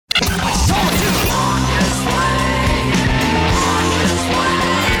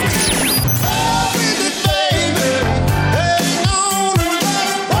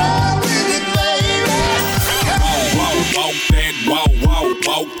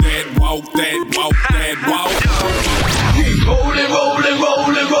that, walk that, walk. Keep rolling, rolling,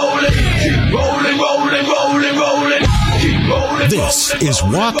 rolling, rolling. Keep rolling, rolling, rolling, rolling. Keep rolling. This is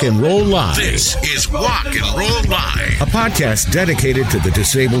Walk and Roll Live. This is Walk and Roll Live, a podcast dedicated to the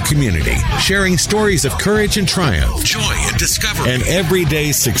disabled community, sharing stories of courage and triumph, joy and discovery, and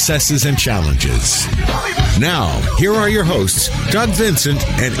everyday successes and challenges. Now, here are your hosts, Doug Vincent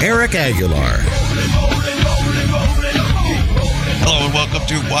and Eric Aguilar. Hello and welcome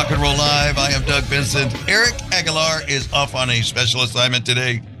to Walk and Roll Live. I am Doug Vincent. Eric Aguilar is off on a special assignment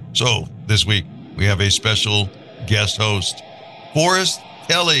today. So this week we have a special guest host, Forrest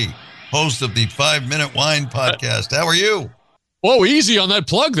Kelly, host of the 5 Minute Wine Podcast. How are you? Whoa, easy on that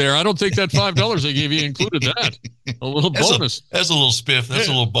plug there. I don't think that $5 I gave you included that. A little bonus. That's a little spiff. That's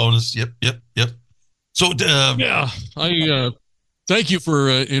a little bonus. Yep. So, I thank you for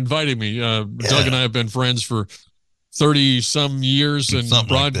inviting me. Doug and I have been friends for 30-some years, and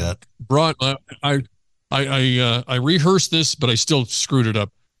something like that. I rehearsed this, but I still screwed it up.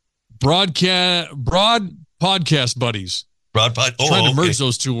 Broad podcast buddies. Trying to merge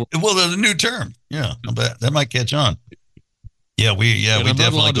those two. Well, there's a new term. Yeah, I bet that might catch on. Yeah, we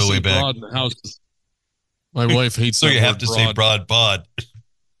definitely go way back. In the house. My wife hates. So you have to say broad pod.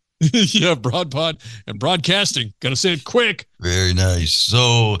 Yeah, broad pod and broadcasting. Got to say it quick. Very nice.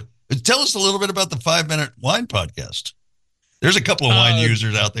 So tell us a little bit about the 5 Minute Wine Podcast. There's a couple of wine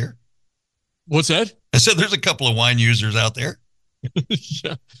users out there. What's that? I said there's a couple of wine users out there.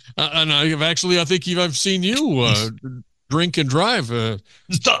 Yeah, and I think I've seen you drink and drive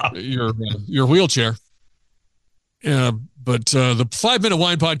Stop. your wheelchair. But the 5 Minute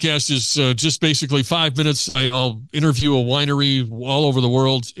Wine Podcast is just basically 5 minutes. I'll interview a winery all over the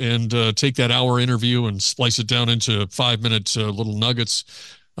world and take that hour interview and splice it down into 5 minute little nuggets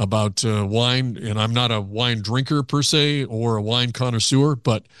about wine. And I'm not a wine drinker per se or a wine connoisseur,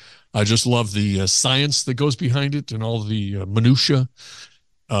 but I just love the science that goes behind it and all the minutia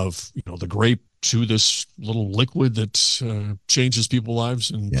of the grape to this little liquid that changes people's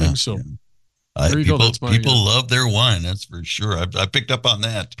lives and things. So there you go. People love their wine. That's for sure. I picked up on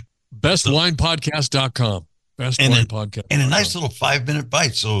that. Bestwinepodcast.com. Wine podcast. And a nice little 5 minute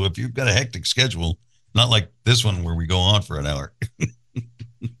bite. So if you've got a hectic schedule, not like this one where we go on for an hour.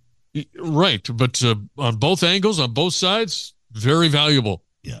 Right. But on both angles, on both sides, very valuable.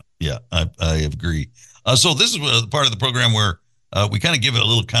 Yeah, I agree. So this is part of the program where we kind of give it a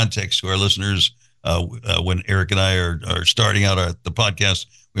little context to our listeners. When Eric and I are starting out the podcast,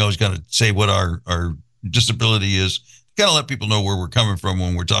 we always kind of say what our disability is, kind of let people know where we're coming from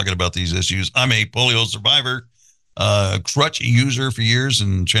when we're talking about these issues. I'm a polio survivor, crutch user for years,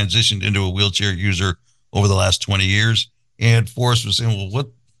 and transitioned into a wheelchair user over the last 20 years. And Forrest was saying, well,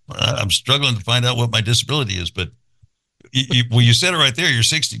 I'm struggling to find out what my disability is, but you said it right there. You're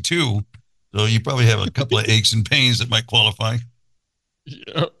 62, so you probably have a couple of aches and pains that might qualify.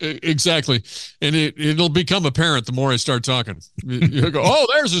 Yeah, exactly. And it'll become apparent the more I start talking. You go, oh,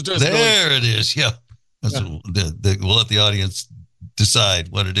 there's his disability. There it is. Yeah. We'll let the audience decide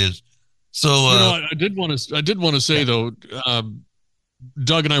what it is. So I did want to say though,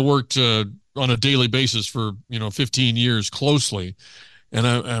 Doug and I worked on a daily basis for 15 years closely. And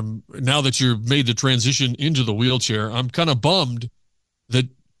I'm now that you've made the transition into the wheelchair, I'm kind of bummed that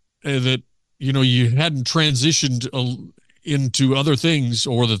you hadn't transitioned into other things,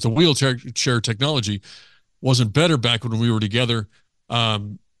 or that the wheelchair technology wasn't better back when we were together.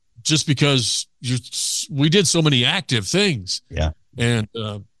 Just because we did so many active things. Yeah. And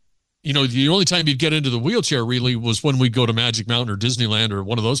the only time you'd get into the wheelchair really was when we go to Magic Mountain or Disneyland or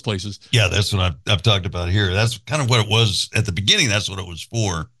one of those places. Yeah, that's what I've talked about here. That's kind of what it was at the beginning. That's what it was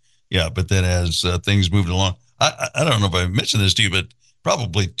for. Yeah, but then as things moved along, I don't know if I mentioned this to you, but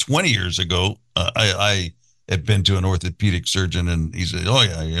probably 20 years ago, I had been to an orthopedic surgeon, and he said, "Oh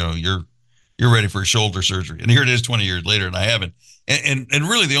yeah, you're ready for shoulder surgery." And here it is 20 years later, and I haven't. And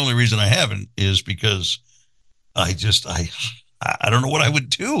really, the only reason I haven't is because I don't know what I would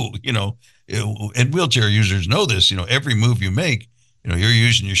do, and wheelchair users know this, every move you make, you're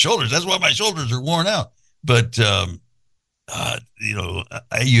using your shoulders. That's why my shoulders are worn out. But, you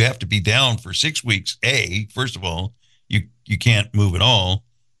have to be down for 6 weeks. First of all, you can't move at all,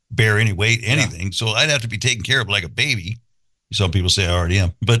 bear any weight, anything. Yeah. So I'd have to be taken care of like a baby. Some people say I already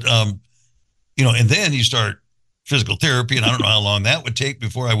am, but, and then you start physical therapy, and I don't know how long that would take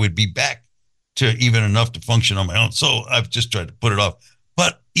before I would be back to even enough to function on my own. So I've just tried to put it off.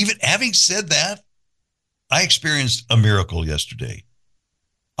 But even having said that, I experienced a miracle yesterday.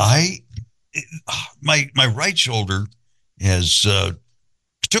 My right shoulder has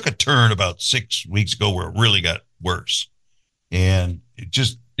took a turn about 6 weeks ago where it really got worse. And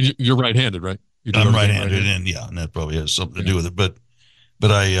just You're right-handed, right? You do I'm everything right-handed, and that probably has something to do with it. But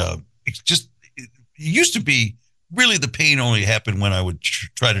it used to be really the pain only happened when I would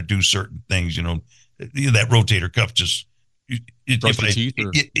try to do certain things. That rotator cuff just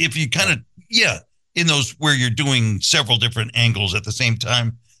if you kind of in those where you're doing several different angles at the same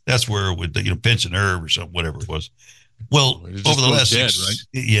time, that's where it would pinch a nerve or something, whatever it was. Well, over the last dead, right?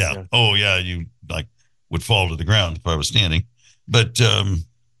 Yeah. Oh yeah, you like would fall to the ground if I was standing. But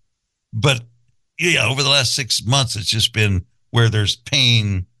yeah, over the last 6 months, it's just been where there's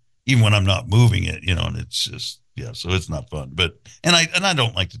pain even when I'm not moving it, and it's just so it's not fun. But and I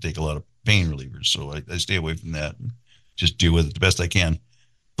don't like to take a lot of pain relievers, so I stay away from that and just deal with it the best I can.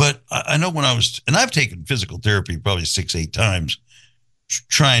 But I know when and I've taken physical therapy probably 6-8 times,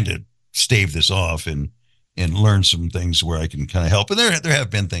 trying to stave this off and learn some things where I can kind of help. And there have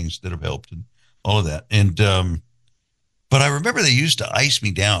been things that have helped and all of that. And but I remember they used to ice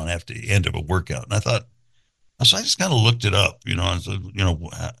me down after the end of a workout, and so I just kind of looked it up, and said,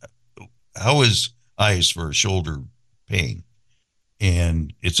 how is ice for shoulder pain?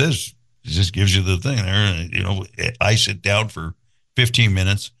 And it says it just gives you the thing there, ice it down for 15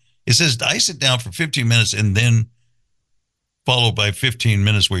 minutes. It says to ice it down for 15 minutes and then followed by 15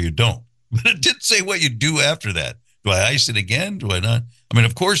 minutes where you don't. But it didn't say what you do after that. Do I ice it again? Do I not? I mean,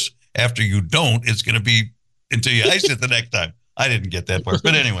 of course, after you don't, it's going to be until you ice it the next time. I didn't get that part.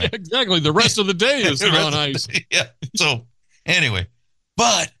 But anyway. Exactly. The rest of the day is on ice. Yeah. So anyway,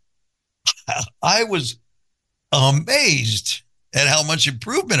 but I was amazed at how much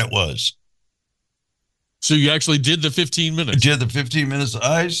improvement it was. So you actually did the 15 minutes? I did the 15 minutes of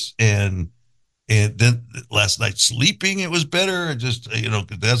ice, and then last night sleeping, it was better. I just,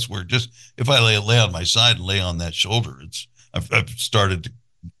 that's where if I lay on my side and lay on that shoulder, I've started to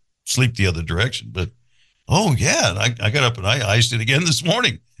sleep the other direction. But, oh, yeah, I got up and I iced it again this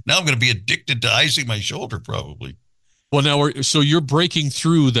morning. Now I'm going to be addicted to icing my shoulder probably. Well, now, so you're breaking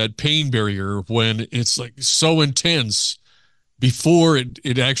through that pain barrier when it's like so intense before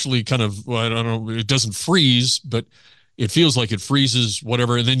it actually kind of, I don't know, it doesn't freeze, but it feels like it freezes,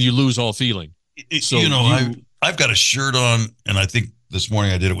 whatever, and then you lose all feeling. So I've got a shirt on, and I think this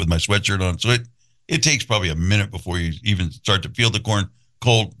morning I did it with my sweatshirt on. So it takes probably a minute before you even start to feel the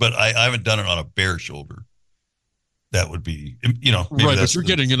cold, but I haven't done it on a bare shoulder. That would be, right. But you're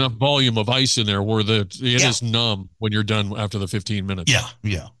getting enough volume of ice in there where it is numb when you're done after the 15 minutes. Yeah.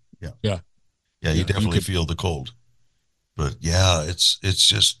 You definitely feel the cold. But yeah, it's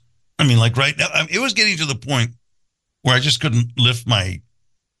just, like right now, it was getting to the point where I just couldn't lift my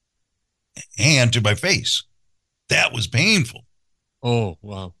hand to my face. That was painful. Oh,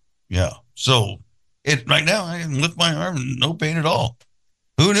 wow. Yeah. So right now I can lift my arm, no pain at all.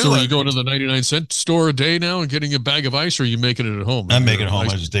 Who knew? So are you going to the 99-cent store a day now and getting a bag of ice, or are you making it at home? I'm making it home.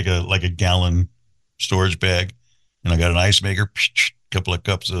 I just take a gallon storage bag, and I got an ice maker, a couple of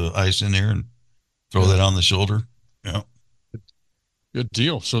cups of ice in there, and throw that on the shoulder. Yeah. Good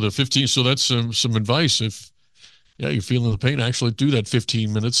deal. So the 15, so that's some advice. If you're feeling the pain, actually do that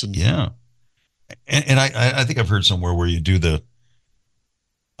 15 minutes. And and I think I've heard somewhere where you do the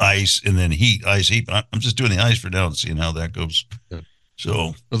ice and then ice heat. But I'm just doing the ice for now and seeing how that goes. Yeah.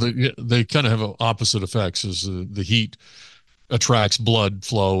 So they kind of have opposite effects. As the heat attracts blood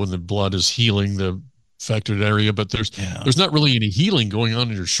flow, and the blood is healing the affected area. But there's not really any healing going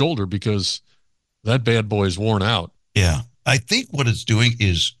on in your shoulder because that bad boy is worn out. Yeah. I think what it's doing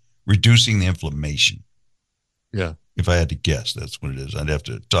is reducing the inflammation. Yeah. If I had to guess, that's what it is. I'd have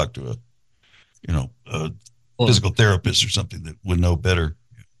to talk to a physical therapist or something that would know better.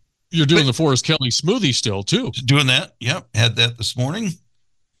 You're doing the Forrest Kelly smoothie still too. Doing that. Yep. Had that this morning.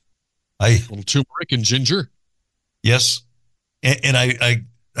 A little turmeric and ginger. Yes. And I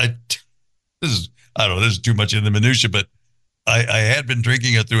this is too much in the minutia, but I had been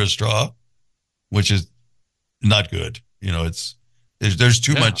drinking it through a straw, which is not good. There's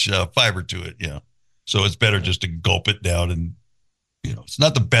too much fiber to it. Yeah. So it's better just to gulp it down, and, it's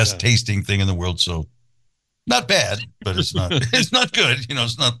not the best tasting thing in the world. So not bad, but it's not good. It's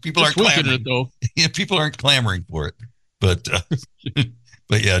not, people aren't clamoring. It, though. Yeah. People aren't clamoring for it, but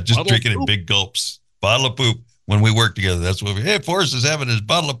yeah, just bottle drink it in big gulps. Bottle of poop. When we work together, that's what Forrest is having his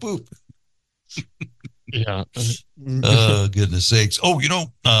bottle of poop. Yeah. Oh, goodness sakes. Oh,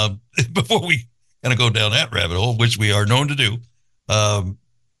 before we kind of go down that rabbit hole, which we are known to do,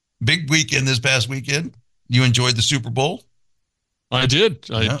 big weekend this past weekend. You enjoyed the Super Bowl? I did.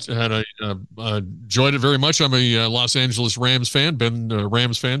 I enjoyed it very much. I'm a Los Angeles Rams fan, been a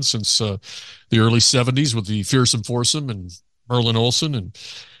Rams fan since the early 70s with the Fearsome Foursome and Merlin Olsen. And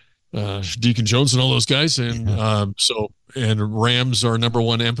Deacon Jones and all those guys. And and Rams, our number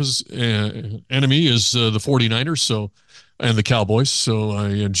one enemy is the 49ers. So, and the Cowboys. So I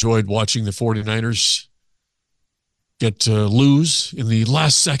enjoyed watching the 49ers get lose in the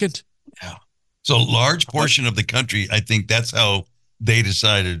last second. Yeah. So large portion of the country, I think that's how they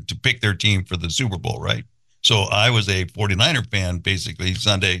decided to pick their team for the Super Bowl, right? So I was a 49er fan basically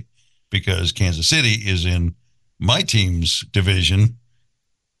Sunday because Kansas City is in my team's division,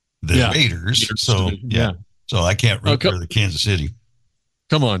 the Raiders. So, So I can't root for the Kansas City.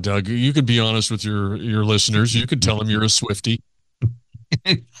 Come on, Doug. You can be honest with your listeners. You can tell them you're a Swiftie.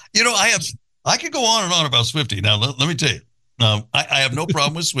 I could go on and on about Swiftie. Now, let me tell you, I have no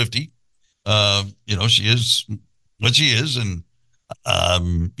problem with Swiftie. She is what she is. And,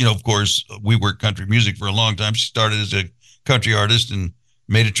 of course, we worked country music for a long time. She started as a country artist and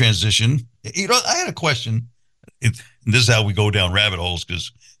made a transition. I had a question. This is how we go down rabbit holes, because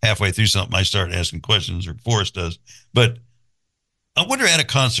halfway through something, I start asking questions, or Forrest does. But I wonder, at a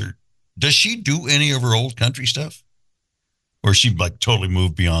concert, does she do any of her old country stuff? Or she like totally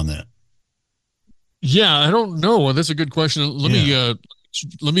moved beyond that? Yeah, I don't know. That's a good question. Let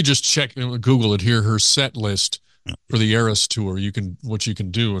me just check and Google it here. Her set list for the Eras tour. What you can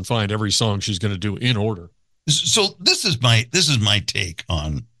do and find every song she's going to do in order. So this is my take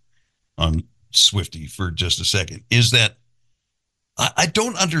on Swiftie for just a second. Is that I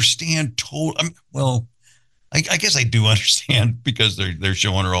don't understand I guess I do understand, because they're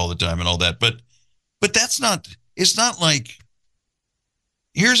showing her all the time and all that. But it's not like,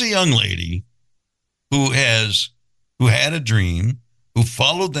 here's a young lady who had a dream, who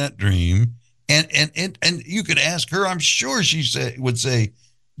followed that dream, and you could ask her, I'm sure would say,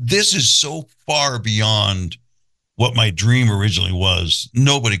 this is so far beyond what my dream originally was.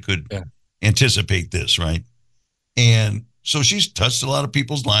 Nobody could anticipate this, right? And so she's touched a lot of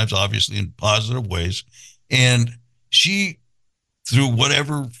people's lives, obviously, in positive ways. And she, for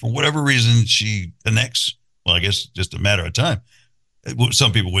whatever reason, she connects, well, I guess just a matter of time,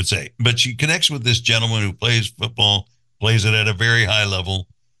 some people would say, but she connects with this gentleman who plays football, plays it at a very high level.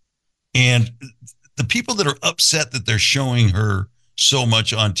 And the people that are upset that they're showing her so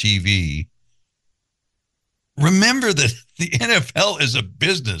much on TV, remember that the NFL is a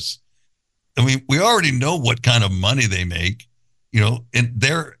business. I mean, we already know what kind of money they make, and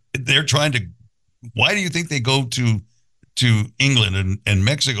they're trying to, why do you think they go to England and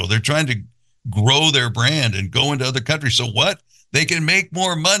Mexico? They're trying to grow their brand and go into other countries. So what? They can make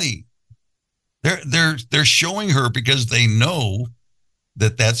more money. They're showing her because they know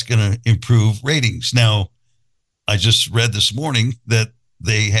that that's going to improve ratings. Now, I just read this morning that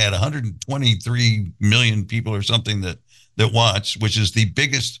they had 123 million people or something that watched, which is the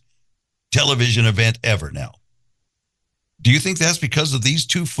biggest television event ever now. Do you think that's because of these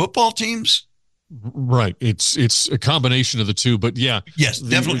two football teams? Right. It's a combination of the two, but yeah. Yes,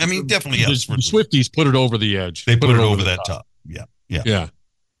 definitely. Definitely, yes. The Swifties put it over the edge. They put it over that top. Yeah. Yeah.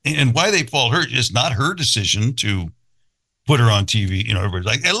 And why they fault her, it's not her decision to put her on TV. Everybody's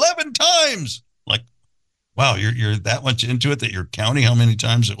like, 11 times. Like, wow, you're that much into it that you're counting how many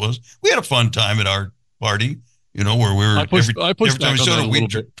times it was. We had a fun time at our party, where we were every time we showed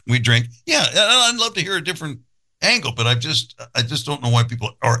up, we drink. Yeah, I'd love to hear a different angle, but I just don't know why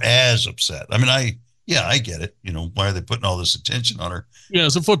people are as upset. I mean, I get it. Why are they putting all this attention on her? Yeah,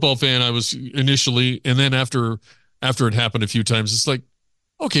 as a football fan, I was initially, and then after it happened a few times, it's like,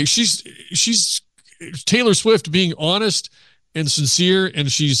 okay, she's Taylor Swift being honest and sincere,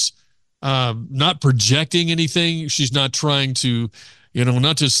 and she's not projecting anything. She's not trying to,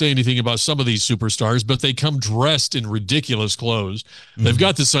 not to say anything about some of these superstars, but they come dressed in ridiculous clothes. Mm-hmm. They've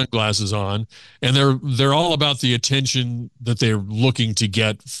got the sunglasses on, and they're all about the attention that they're looking to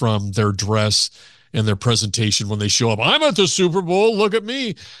get from their dress and their presentation when they show up. I'm at the Super Bowl. Look at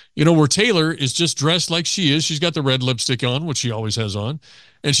me. Where Taylor is just dressed like she is. She's got the red lipstick on, which she always has on,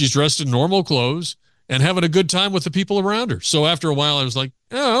 and she's dressed in normal clothes and having a good time with the people around her. So after a while, I was like,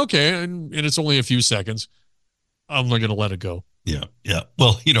 oh, okay. And it's only a few seconds. I'm not going to let it go. Yeah.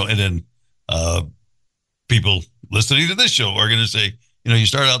 Well, and then people listening to this show are going to say, you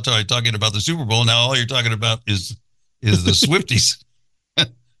start out talking about the Super Bowl. Now all you're talking about is the Swifties.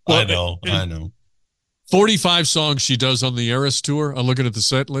 I know. 45 songs she does on the Eras tour. I'm looking at the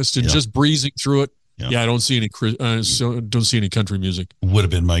set list and just breezing through it. Yeah, I don't see any don't see any country music. Would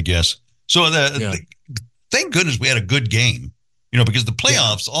have been my guess. So thank goodness we had a good game. Because the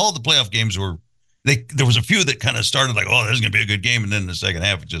playoffs, all the playoff games there was a few that kind of started like, oh, this is going to be a good game, and then in the second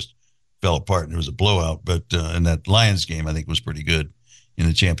half it just fell apart and it was a blowout. But in that Lions game, I think was pretty good in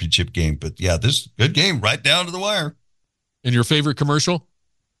the championship game. But yeah, this good game right down to the wire. And your favorite commercial?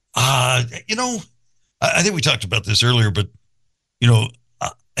 You know, I think we talked about this earlier, but you know,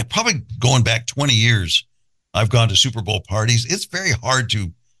 probably going back 20 years, I've gone to Super Bowl parties. It's very hard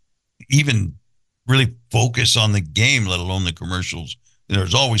to even really focus on the game, let alone the commercials.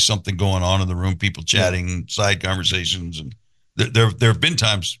 There's always something going on in the room, people chatting, side conversations, and there have been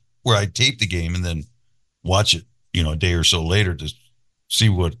times where I tape the game and then watch it, you know, a day or so later to see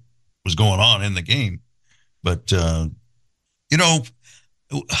what was going on in the game. But you know,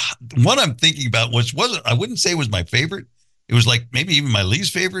 what I'm thinking about, which wasn't, I wouldn't say was my favorite. It was like maybe even my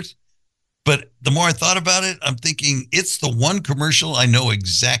least favorite. But the more I thought about it, I'm thinking it's the one commercial I know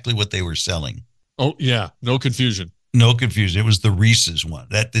exactly what they were selling. Oh yeah, no confusion. No confusion. It was the Reese's one.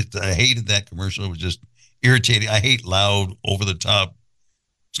 That I hated that commercial. It was just irritating. I hate loud, over the top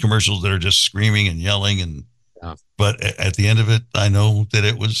commercials that are just screaming and yelling. And but at the end of it, I know that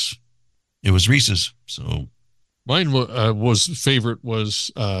it was Reese's. So mine was favorite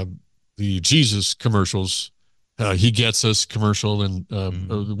was the Jesus commercials. He Gets Us commercial and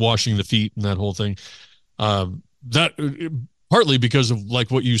washing the feet and that whole thing. That partly because of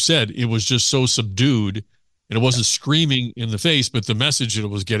like what you said, it was just so subdued and it wasn't screaming in the face, but the message that it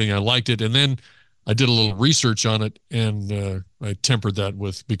was getting, I liked it. And then I did a little research on it and I tempered that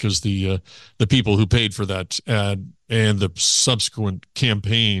with, because the people who paid for that ad and the subsequent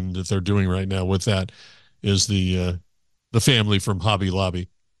campaign that they're doing right now with that is the family from Hobby Lobby.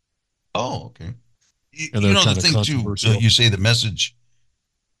 Oh, okay. And you know, the thing too, you say the message,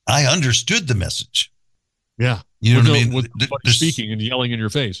 I understood the message. Yeah. You know what I mean? With speaking and yelling in your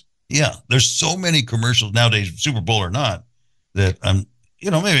face. Yeah. There's so many commercials nowadays, Super Bowl or not, that I'm, you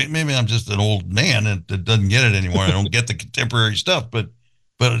know, maybe I'm just an old man that doesn't get it anymore. I don't get the contemporary stuff, but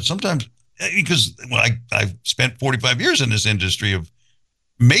sometimes, because I've spent 45 years in this industry of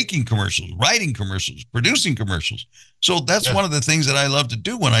making commercials, writing commercials, producing commercials. So that's one of the things that I love to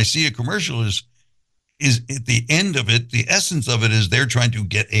do when I see a commercial is at the end of it, the essence of it is they're trying to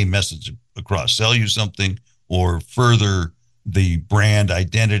get a message across, sell you something, or further the brand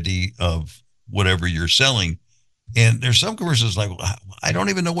identity of whatever you're selling. And there's some commercials like, I don't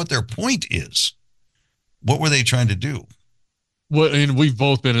even know what their point is. What were they trying to do? Well, and we've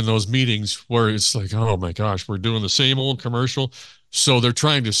both been in those meetings where it's like, oh my gosh, we're doing the same old commercial. So they're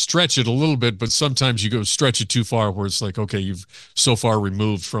trying to stretch it a little bit, but sometimes you go stretch it too far where it's like, okay, you've so far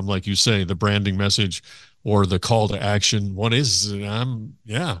removed from, like you say, the branding message or the call to action. What is it?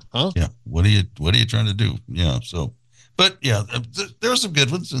 Yeah. What are you trying to do? Yeah. So, but yeah, there are some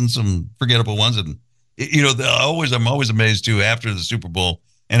good ones and some forgettable ones. And, you know, I'm always amazed too, after the Super Bowl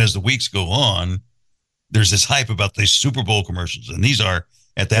and as the weeks go on, there's this hype about the Super Bowl commercials. And these are,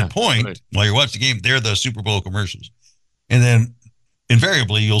 at that point, while you're watching the game, they're the Super Bowl commercials. And then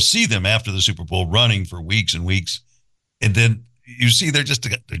invariably you'll see them after the Super Bowl running for weeks and weeks. And then you see they're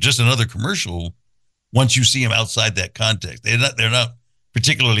just another commercial once you see them outside that context. They're not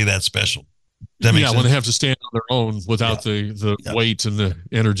particularly that special. Does that make sense? When they have to stand on their own without the weight and the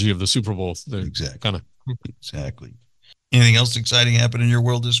energy of the Super Bowl. Exactly. Exactly. Anything else exciting happen in your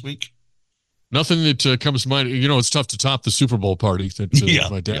world this week? Nothing that comes to mind. You know, it's tough to top the Super Bowl party that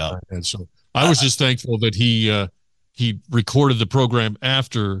my dad had. So I was just thankful that he recorded the program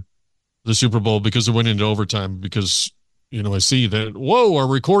after the Super Bowl because it went into overtime. Because, you know, I see that, whoa, our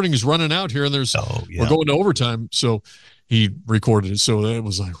recording is running out here and we're going to overtime. So he recorded it. So it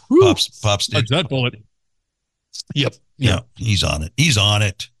was like, whoo, Pops did that bullet. Yep. Yeah. He's on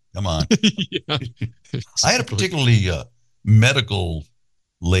it. Come on. I had a particularly medical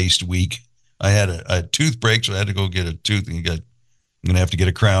laced week. I had a tooth break, so I had to go get a tooth, and I'm going to have to get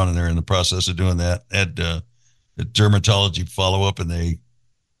a crown, and they're in the process of doing that. Had a dermatology follow-up, and they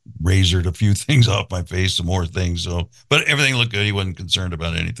razored a few things off my face, some more things. So, but everything looked good. He wasn't concerned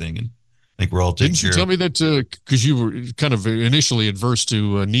about anything, and I think we're all taking care of it. Didn't you tell me that, because you were kind of initially adverse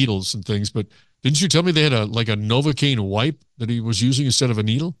to needles and things, but didn't you tell me they had a Novocaine wipe that he was using instead of a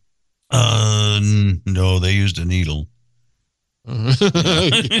needle? No, they used a needle.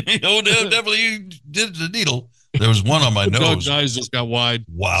 Definitely you did the needle. There was one on my nose. Doug's eyes just got wide.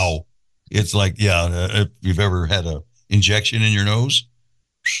 Wow. It's like, if you've ever had a injection in your nose,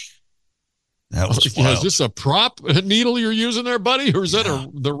 that was wild. Is this a prop needle you're using there, buddy? Or is that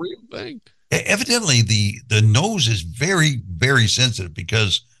the real thing? Evidently, the nose is very, very sensitive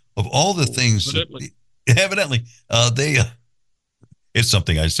because of all the things. Evidently, it's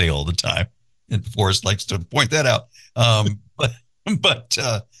something I say all the time. And Forrest likes to point that out. But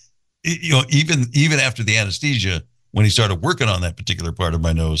you know, even after the anesthesia, when he started working on that particular part of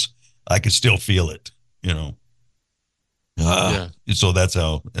my nose, I could still feel it, you know. So that's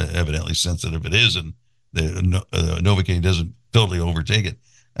how evidently sensitive it is. And the Novocaine doesn't totally overtake it.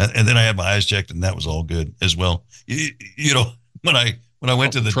 And then I had my eyes checked, and that was all good as well. You know, when I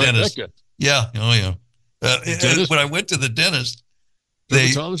went to the dentist, yeah, oh yeah. When I went to the dentist,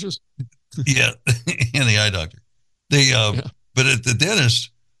 dermatologist, yeah, and the eye doctor, but at the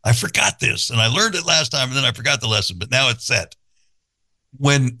dentist, I forgot this, and I learned it last time, and then I forgot the lesson, but now it's set.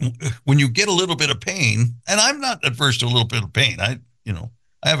 When you get a little bit of pain, and I'm not adverse to a little bit of pain, I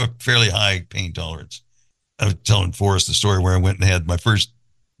have a fairly high pain tolerance. I was telling Forrest the story where I went and had my first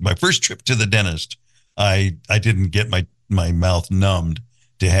trip to the dentist. I didn't get my mouth numbed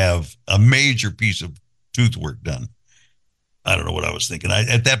to have a major piece of tooth work done. I don't know what I was thinking.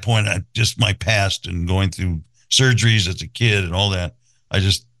 At that point, my past and going through surgeries as a kid and all that. I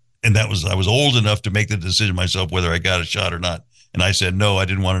was old enough to make the decision myself whether I got a shot or not. And I said, no, I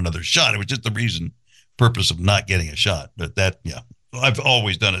didn't want another shot. It was just the purpose of not getting a shot. But I've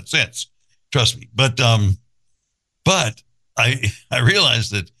always done it since. Trust me. But I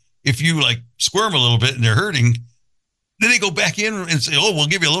realized that if you like squirm a little bit and they're hurting, then they go back in and say, oh, we'll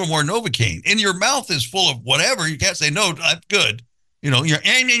give you a little more Novocaine. And your mouth is full of whatever. You can't say, no, I'm good. You're,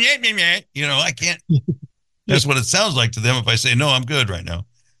 I can't. That's what it sounds like to them if I say, no, I'm good right now.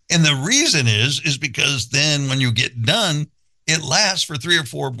 And the reason is because then when you get done, it lasts for 3 or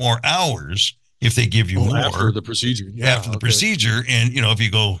 4 more hours if they give you more. After the procedure. Yeah, after the procedure. And, if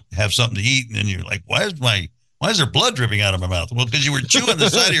you go have something to eat and then you're like, why is there blood dripping out of my mouth? Well, because you were chewing the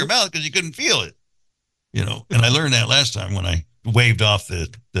side of your mouth because you couldn't feel it. And I learned that last time when I waved off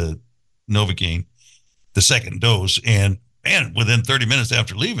the Novocaine, the second dose. And within 30 minutes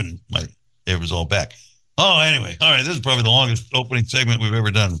after leaving, it was all back. Oh, anyway. All right. This is probably the longest opening segment we've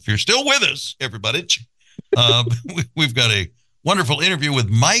ever done. If you're still with us, everybody, we've got a wonderful interview with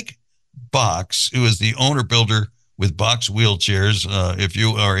Mike Box, who is the owner builder with Box Wheelchairs. If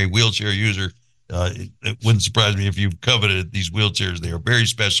you are a wheelchair user, it wouldn't surprise me if you've coveted these wheelchairs. They are very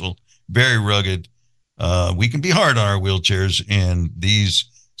special, very rugged. We can be hard on our wheelchairs, and these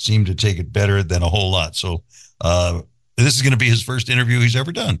seem to take it better than a whole lot. So this is going to be his first interview he's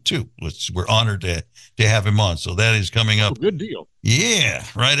ever done, too. We're honored to have him on. So that is coming up. Oh, good deal. Yeah,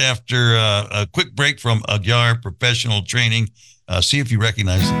 right after a quick break from Aguiar Professional Training. See if you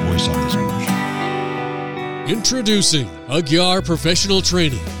recognize the voice on this commercial. Introducing Aguiar Professional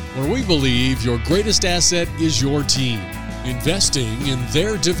Training, where we believe your greatest asset is your team. Investing in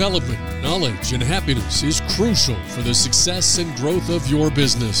their development, knowledge, and happiness is crucial for the success and growth of your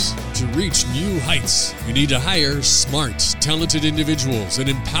business. To reach new heights, you need to hire smart, talented individuals and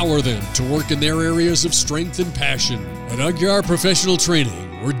empower them to work in their areas of strength and passion. At Aguiar Professional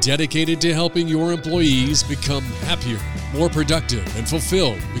Training, we're dedicated to helping your employees become happier, more productive, and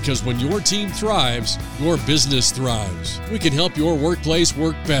fulfilled, because when your team thrives, your business thrives. We can help your workplace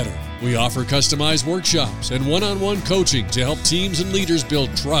work better. We offer customized workshops and one-on-one coaching to help teams and leaders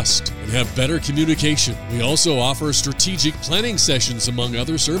build trust and have better communication. We also offer strategic planning sessions, among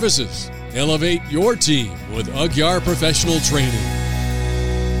other services. Elevate your team with Aguiar Professional Training.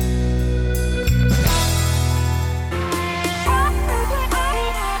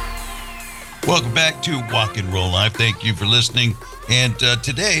 Welcome back to Walk and Roll Live. Thank you for listening. And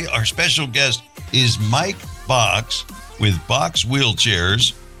today, our special guest is Mike Box with Box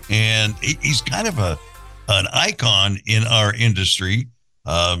Wheelchairs. And he's kind of an icon in our industry.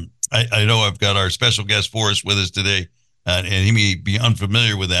 I know I've got our special guest Forrest with us today, and he may be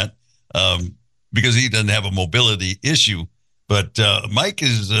unfamiliar with that because he doesn't have a mobility issue. But Mike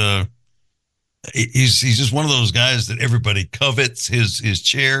is he's just one of those guys that everybody covets his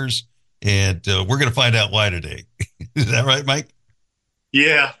chairs, and we're going to find out why today. Is that right, Mike?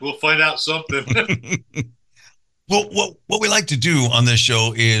 Yeah, we'll find out something. Well, what we like to do on this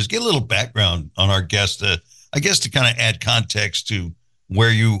show is get a little background on our guest, I guess to kind of add context to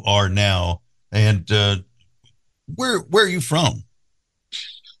where you are now. And where are you from?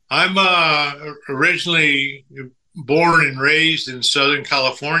 I'm originally born and raised in Southern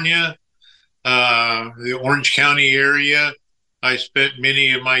California, the Orange County area. I spent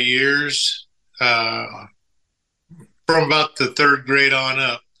many of my years from about the 3rd grade on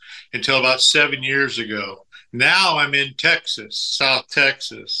up until about 7 years ago. Now I'm in Texas, South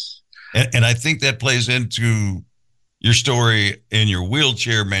Texas. And I think that plays into your story and your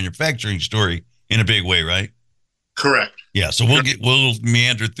wheelchair manufacturing story in a big way, right? Correct. Yeah. So we'll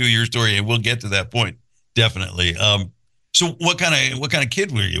meander through your story and we'll get to that point. Definitely. So what kind of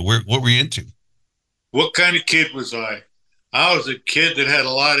kid were you? What were you into? What kind of kid was I? I was a kid that had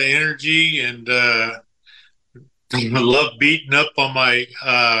a lot of energy and loved beating up on my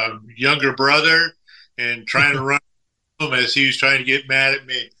younger brother and trying to run him as he was trying to get mad at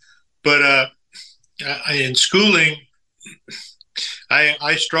me. But in schooling,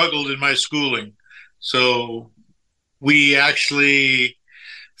 I struggled in my schooling. So we actually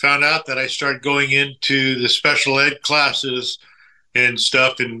found out that I started going into the special ed classes and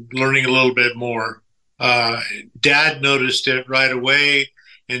stuff and learning a little bit more. Dad noticed it right away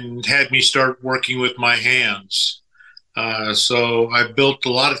and had me start working with my hands. So I built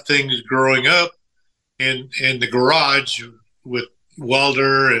a lot of things growing up in the garage with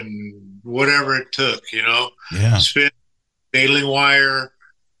welder and whatever it took, Yeah. spit, baling wire.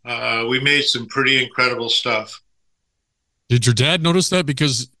 We made some pretty incredible stuff. Did your dad notice that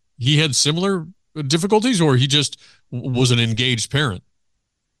because he had similar difficulties, or he just was an engaged parent?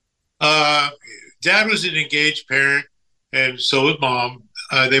 Dad was an engaged parent, and so was Mom.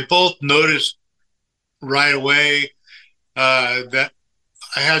 They both noticed right away that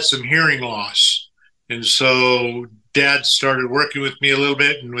I had some hearing loss. And so Dad started working with me a little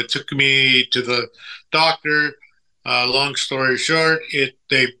bit, and it took me to the doctor. Long story short,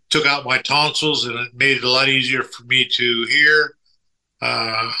 they took out my tonsils, and it made it a lot easier for me to hear.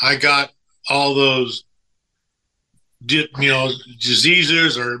 I got all those,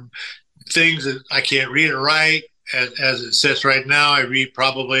 diseases or things that I can't read or write. As it says right now, I read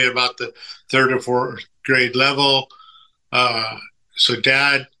probably about the third or fourth grade level. So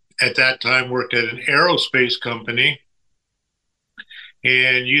Dad at that time worked at an aerospace company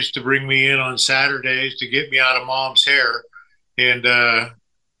and used to bring me in on Saturdays to get me out of Mom's hair. And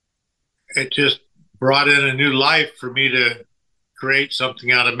it just brought in a new life for me to create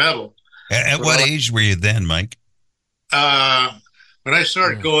something out of metal. At what age were you then, Mike? When I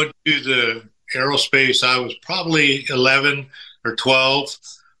started going to the aerospace, I was probably 11 or 12.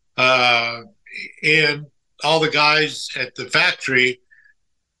 And all the guys at the factory,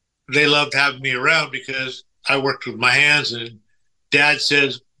 they loved having me around because I worked with my hands, and Dad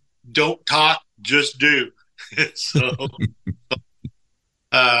says, don't talk, just do. So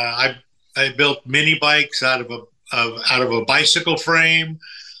I built mini bikes out of a bicycle frame.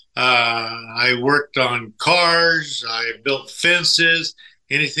 I worked on cars. I built fences,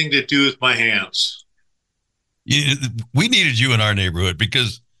 anything to do with my hands. We needed you in our neighborhood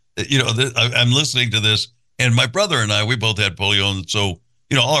because, I'm listening to this, and my brother and I, we both had polio. And so,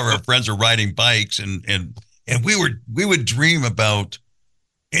 all of our friends are riding bikes, and we would dream about,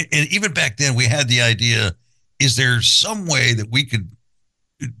 and even back then we had the idea, is there some way that we could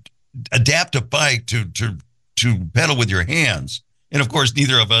adapt a bike to pedal with your hands? And of course,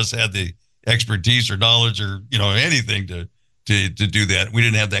 neither of us had the expertise or knowledge or, anything to do that. We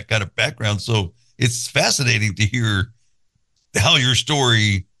didn't have that kind of background. So it's fascinating to hear how your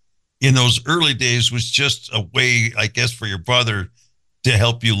story in those early days was just a way, I guess, for your father to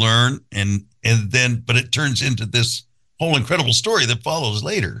help you learn. And then, but it turns into this whole incredible story that follows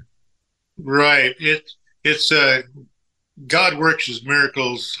later. Right. It's God works his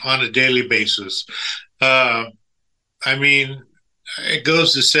miracles on a daily basis. It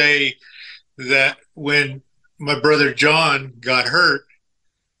goes to say that when my brother John got hurt,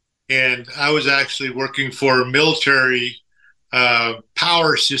 and I was actually working for a military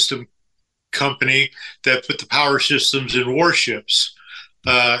power system company that put the power systems in warships.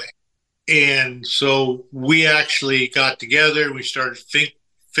 And so we actually got together and we started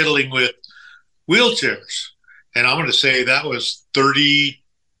fiddling with wheelchairs. And I'm going to say that was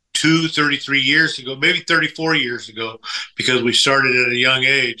 33 years ago, maybe 34 years ago, because we started at a young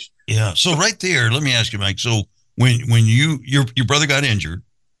age. Yeah. So right there, let me ask you, Mike. So when your brother got injured,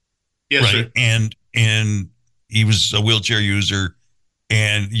 yes, right, sir. and he was a wheelchair user,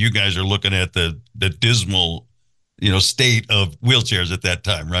 and you guys are looking at the dismal, state of wheelchairs at that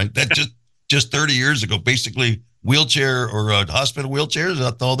time, right? That just 30 years ago, basically wheelchair or hospital wheelchairs. Is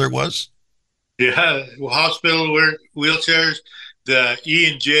that all there was? Yeah, hospital wheelchairs, the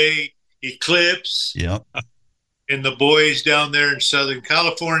E&J Eclipse, Yeah. and the boys down there in Southern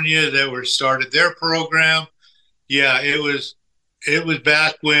California that were started their program. Yeah, it was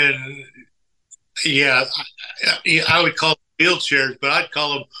back when, I would call them wheelchairs, but I'd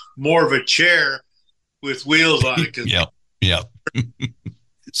call them more of a chair with wheels on it. Yeah.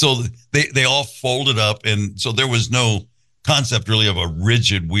 So they all folded up, and so there was no concept really of a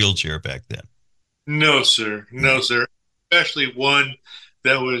rigid wheelchair back then. No, sir. Especially one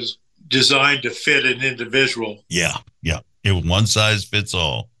that was designed to fit an individual. Yeah. It was one size fits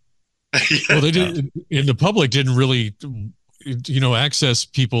all. Well, they didn't, and the public didn't really, access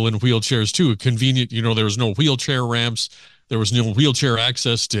people in wheelchairs too. Convenient, there was no wheelchair ramps. There was no wheelchair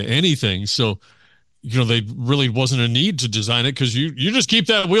access to anything. So, they really wasn't a need to design it because you just keep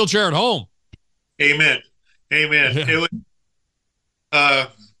that wheelchair at home. Amen. Yeah. It was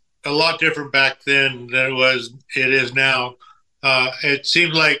a lot different back then than it is now. it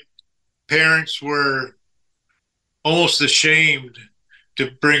seemed like parents were almost ashamed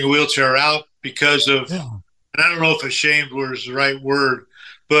to bring a wheelchair out because of, and I don't know if ashamed was the right word,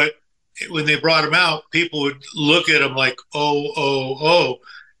 but when they brought them out, people would look at them like, oh.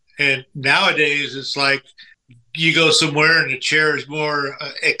 And nowadays it's like you go somewhere and a chair is more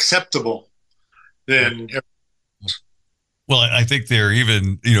acceptable than. Well, I think they're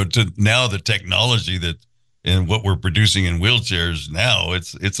even, to now the technology that and what we're producing in wheelchairs now,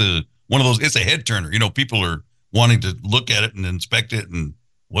 it's a head turner. People are wanting to look at it and inspect it and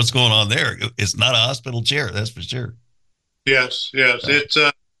what's going on there. It's not a hospital chair, that's for sure. Yes.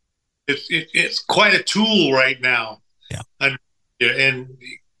 It's quite a tool right now. Yeah. And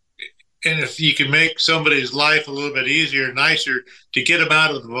if you can make somebody's life a little bit easier and nicer to get them out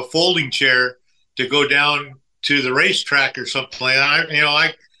of a folding chair to go down to the racetrack or something like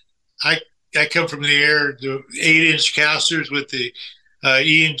that. I come from the 8-inch casters with the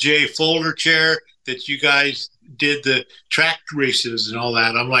E&J folder chair that you guys did the track races and all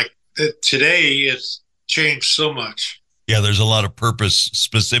that. I'm like, today it's changed so much. Yeah, there's a lot of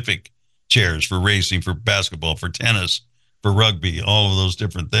purpose-specific chairs for racing, for basketball, for tennis, for rugby, all of those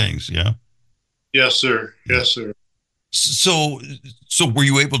different things. Yeah. Yes, sir. Yes, sir. So were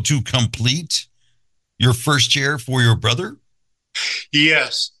you able to complete your first chair for your brother?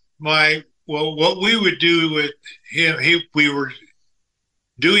 Yes. What we would do with him, we were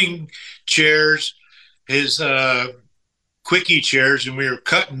doing chairs, his quickie chairs, and we were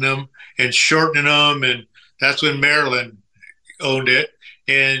cutting them and shortening them, and that's when Marilyn owned it,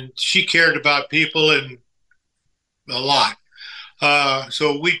 and she cared about people and a lot.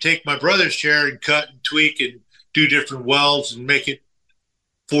 So we'd take my brother's chair and cut and tweak and do different welds and make it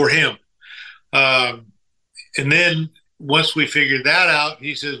for him. And then once we figured that out,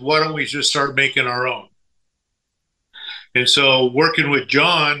 he says, why don't we just start making our own? And so working with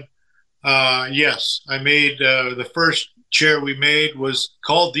John, yes, I made the first chair we made was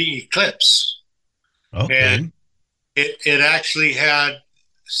called the Eclipse. Okay. And it actually had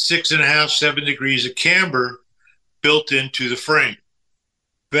 6.5, 7 degrees of camber built into the frame.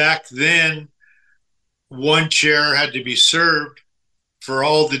 Back then, one chair had to be served for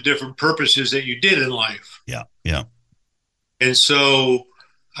all the different purposes that you did in life. Yeah. And so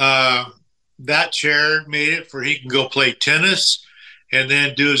that chair made it for he can go play tennis and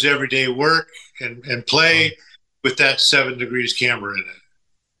then do his everyday work and play with that 7 degrees camber in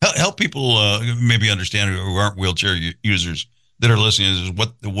it. Help people maybe understand who aren't wheelchair users that are listening is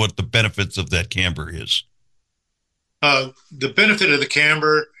what the benefits of that camber is. The benefit of the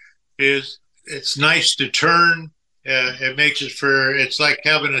camber is it's nice to turn. It makes it's like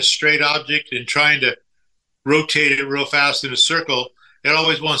having a straight object and trying to rotate it real fast in a circle. It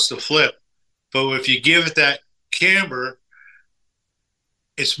always wants to flip. But if you give it that camber,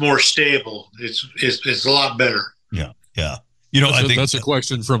 it's more stable. It's a lot better. Yeah. I think that's a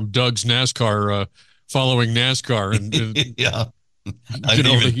question from Doug's NASCAR, following NASCAR. And yeah.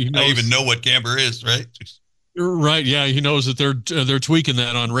 I even know what camber is, right? Right. Yeah. He knows that they're tweaking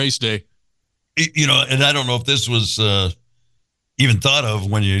that on race day. And I don't know if this was even thought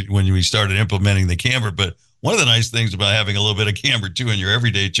of when we started implementing the camber, but one of the nice things about having a little bit of camber too in your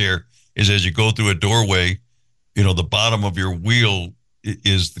everyday chair is as you go through a doorway, the bottom of your wheel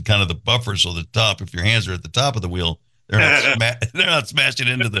is the kind of the buffer. So the top, if your hands are at the top of the wheel, they're not smashing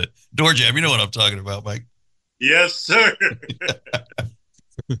into the door jamb. You know what I'm talking about, Mike? Yes, sir.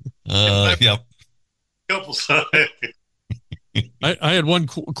 Yeah. Couple times. I had one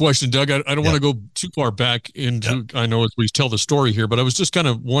question, Doug. I don't want to go too far back into, I know as we tell the story here, but I was just kind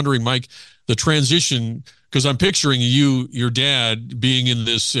of wondering, Mike, the transition, because I'm picturing your dad being in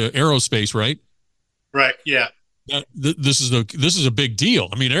this aerospace, right? Right. Yeah. This is a big deal.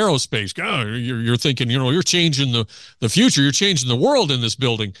 I mean, aerospace, God, you're thinking, you're changing the future. You're changing the world in this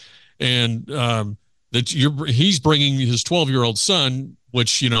building. And he's bringing his 12-year-old son,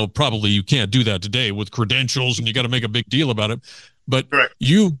 which, probably you can't do that today with credentials and you got to make a big deal about it. But Correct.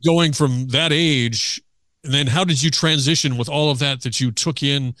 You going from that age, and then how did you transition with all of that you took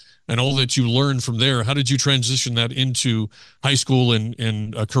in and all that you learned from there? How did you transition that into high school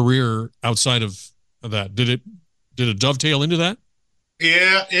and a career outside of that? Did it dovetail into that?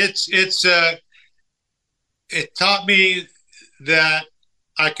 Yeah, it taught me that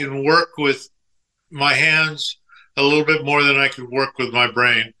I can work with my hands a little bit more than I can work with my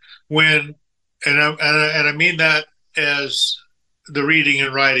brain. And I mean that as the reading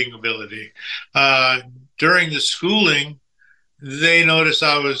and writing ability. During the schooling, they noticed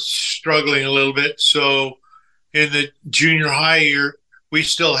I was struggling a little bit. So in the junior high year, we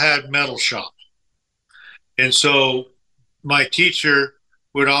still had metal shop. And so my teacher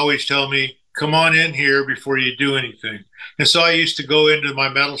would always tell me, come on in here before you do anything. And so I used to go into my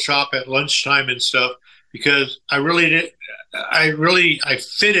metal shop at lunchtime and stuff because I fit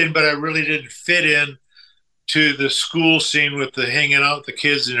in, but I really didn't fit in to the school scene with the hanging out with the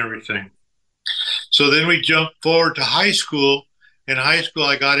kids and everything. So then we jumped forward to high school. In high school,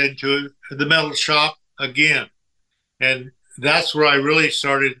 I got into the metal shop again. And that's where I really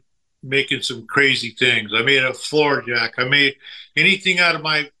started making some crazy things. I made a floor jack. I made anything out of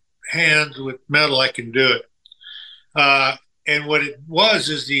my hands with metal, I can do it. And what it was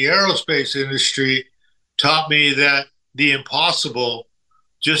is the aerospace industry taught me that the impossible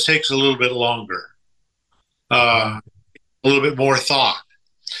just takes a little bit longer, a little bit more thought.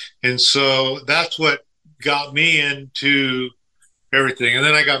 And so that's what got me into everything. And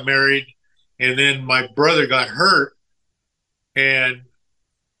then I got married, and then my brother got hurt, and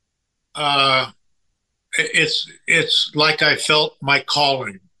it's like I felt my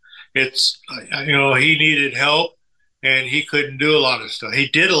calling. It's, he needed help, and he couldn't do a lot of stuff. He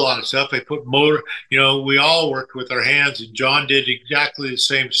did a lot of stuff. I put motor, we all worked with our hands, and John did exactly the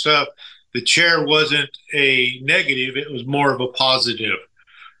same stuff. The chair wasn't a negative. It was more of a positive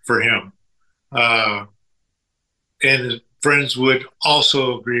for him. And his friends would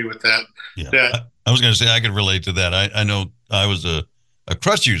also agree with that. Yeah. I was going to say, I could relate to that. I know I was a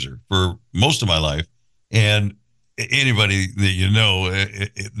crutch user for most of my life, and anybody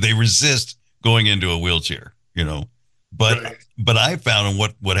that they resist going into a wheelchair, but right. But I found, and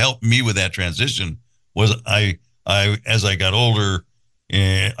what helped me with that transition was I as I got older,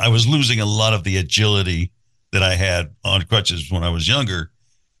 I was losing a lot of the agility that I had on crutches when I was younger,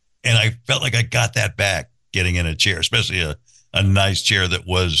 and I felt like I got that back getting in a chair, especially a nice chair that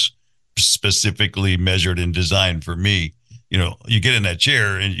was specifically measured and designed for me. You get in that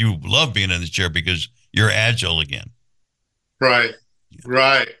chair and you love being in the chair because you're agile again. Right.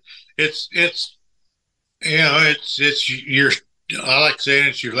 It's your, I like saying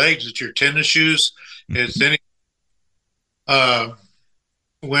it's your legs, it's your tennis shoes. It's any,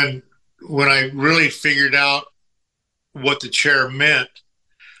 when I really figured out what the chair meant,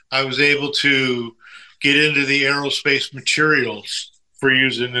 I was able to get into the aerospace materials for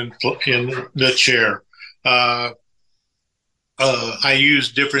using in the chair. I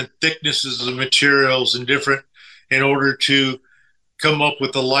use different thicknesses of materials and in order to come up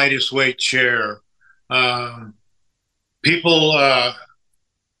with the lightest weight chair. People,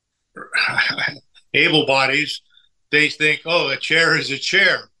 able bodies, they think, oh, a chair is a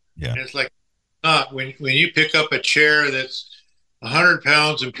chair. Yeah. And it's like, not. When you pick up a chair that's 100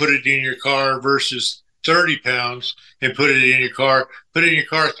 pounds and put it in your car versus 30 pounds and put it in your car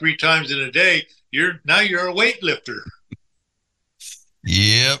 3 times in a day, you're a weightlifter.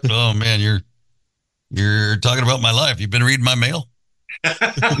 Yep. Oh man, you're talking about my life. You've been reading my mail.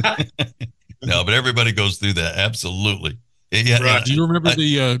 No, but everybody goes through that. Absolutely. Yeah. Right. Do you remember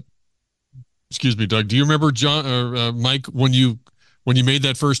excuse me, Doug, do you remember John or Mike, when you made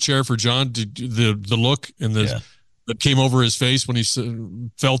that first chair for John, the look and that came over his face when he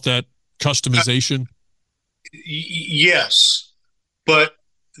felt that customization? Yes. But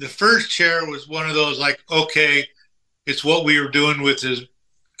the first chair was one of those, like, okay, it's what we were doing with his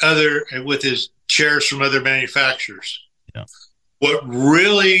chairs from other manufacturers. Yeah. What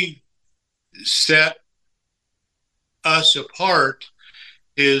really set us apart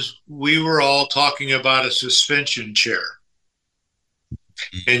is we were all talking about a suspension chair.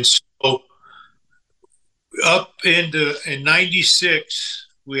 And so in 96,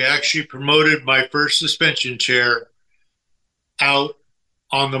 we actually promoted my first suspension chair out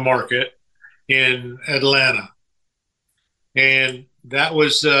on the market in Atlanta. And that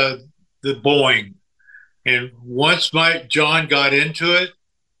was the Boeing. And once John got into it,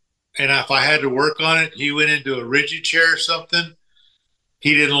 and if I had to work on it, he went into a rigid chair or something.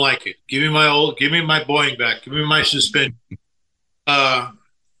 He didn't like it. Give me my Boeing back. Give me my suspension.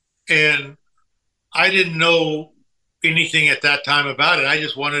 And I didn't know anything at that time about it. I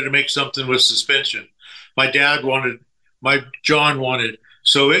just wanted to make something with suspension. My dad wanted, John wanted.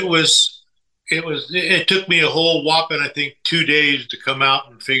 So it took me a whole whopping, I think, 2 days to come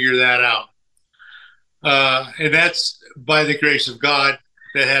out and figure that out. And that's by the grace of God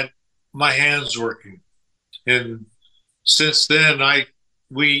that had my hands working. And since then,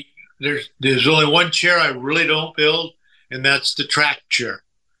 there's only one chair I really don't build, and that's the track chair.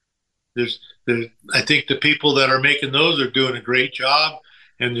 I think the people that are making those are doing a great job,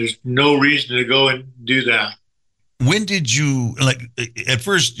 and there's no reason to go and do that. When did you, at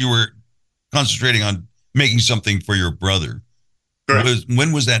first you were concentrating on making something for your brother. Correct.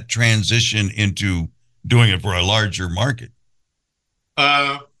 When was that transition into doing it for a larger market?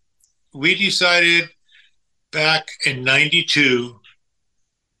 We decided back in '92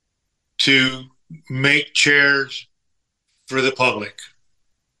 to make chairs for the public.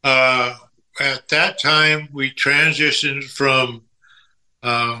 At that time, we transitioned from,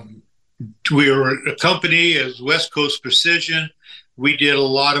 we were a company as West Coast Precision. We did a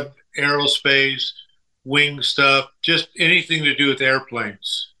lot of aerospace, wing stuff, just anything to do with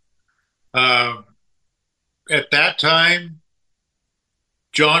airplanes. At that time,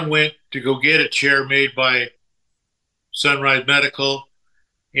 John went to go get a chair made by Sunrise Medical,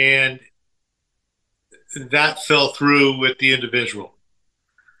 and that fell through with the individual.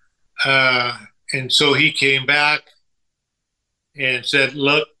 And so he came back and said,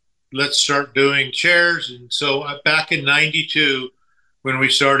 look, let's start doing chairs. And so back in '92, when we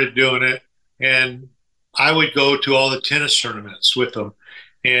started doing it, and I would go to all the tennis tournaments with them,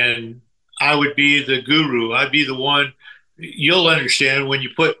 and I would be the guru. I'd be the one. You'll understand when you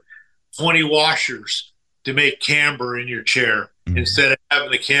put 20 washers to make camber in your chair instead of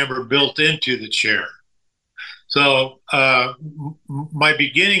having the camber built into the chair. So my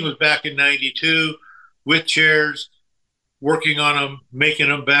beginning was back in '92 with chairs, working on them, making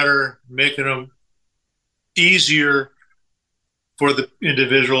them better, making them easier for the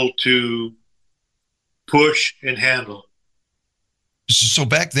individual to push and handle. So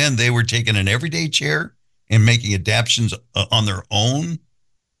back then they were taking an everyday chair and making adaptations on their own.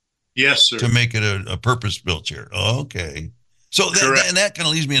 Yes, sir. To make it a purpose-built chair. Okay. So and that kind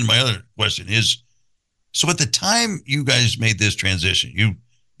of leads me into my other question is, so at the time you guys made this transition,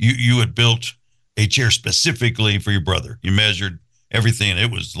 you had built a chair specifically for your brother. You measured everything, and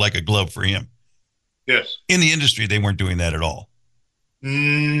it was like a glove for him. Yes. In the industry, they weren't doing that at all.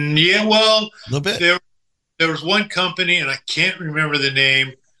 Yeah, well, a little bit. There was one company, and I can't remember the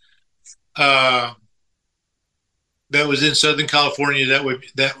name, that was in Southern California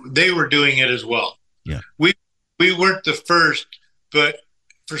that they were doing it as well. Yeah. We weren't the first, but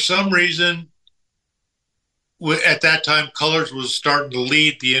for some reason, at that time, Colors was starting to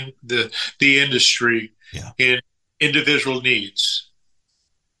lead the industry in individual needs.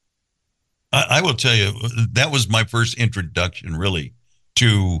 I will tell you, that was my first introduction, really,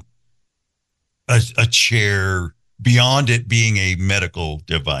 to a chair beyond it being a medical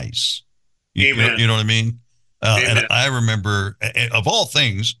device. You know what I mean? And I remember, of all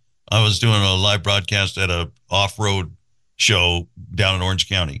things, I was doing a live broadcast at a off-road show down in Orange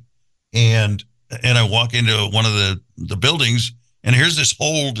County, and I walk into one of the buildings, and here's this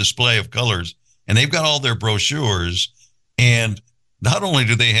whole display of Colors, and they've got all their brochures, and not only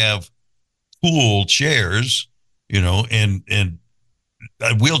do they have cool chairs, and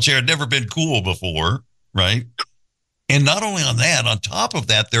a wheelchair had never been cool before, right? And not only on that, on top of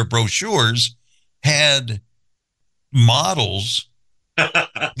that, their brochures had models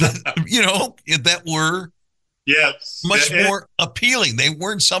that were much more appealing. They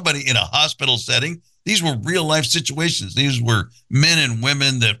weren't somebody in a hospital setting. These were real life situations. These were men and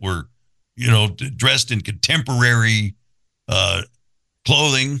women that were, dressed in contemporary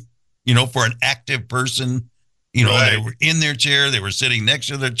clothing, for an active person. They were in their chair. They were sitting next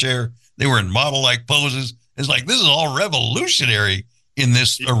to their chair. They were in model-like poses. It's like, this is all revolutionary in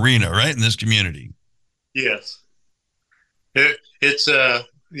this arena, right? In this community. Yes. It's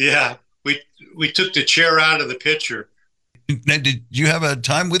we took the chair out of the picture. Now, did you have a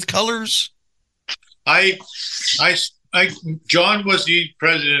time with Colors? John was the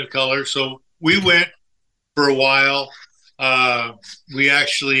president of Colors, so we went for a while. We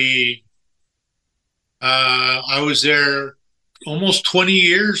actually, I was there almost 20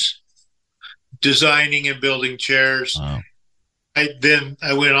 years designing and building chairs. Wow. I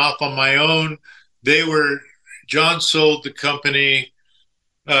went off on my own. John sold the company,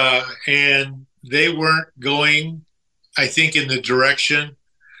 and they weren't going, I think, in the direction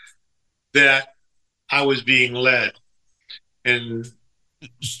that I was being led. And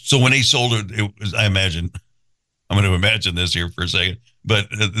so when he sold it was, I'm going to imagine this here for a second, but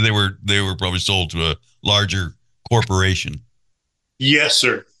they were probably sold to a larger corporation. Yes,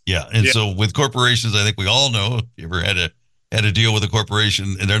 sir. Yeah. And so with corporations, I think we all know, if you ever had a deal with a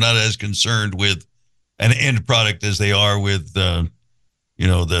corporation, and they're not as concerned with an end product as they are with the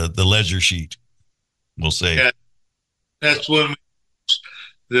ledger sheet, we'll say. Yeah. That's when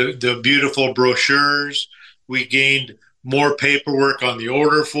the beautiful brochures, we gained more paperwork on the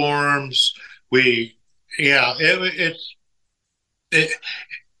order forms. It's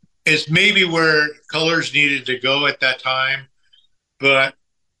maybe where Colors needed to go at that time, but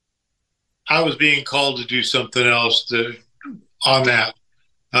I was being called to do something else on that.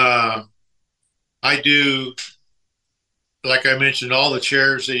 I do, like I mentioned, all the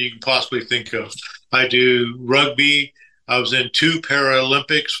chairs that you can possibly think of. I do rugby. I was in 2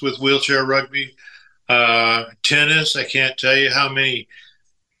 Paralympics with wheelchair rugby. Tennis, I can't tell you how many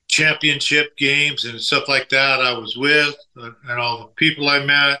championship games and stuff like that I was with, and all the people I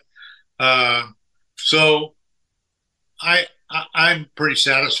met. So I'm pretty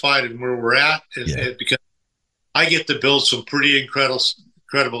satisfied in where we're at, because I get to build some pretty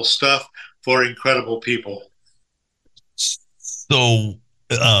incredible stuff for incredible people. So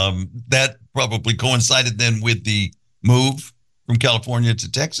that probably coincided then with the move from California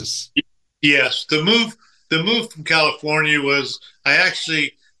to Texas. Yes, the move from California was,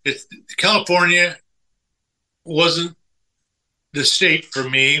 California wasn't the state for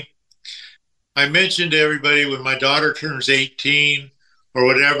me. I mentioned to everybody when my daughter turns 18 or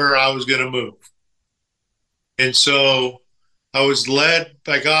whatever, I was going to move. And so I was led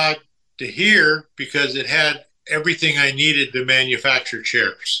by God to here because it had everything I needed to manufacture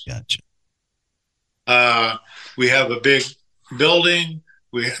chairs. Gotcha. We have a big building.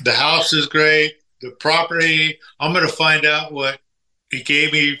 The house is great. The property, I'm going to find out what he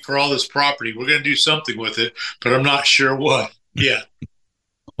gave me for all this property. We're going to do something with it, but I'm not sure what yet.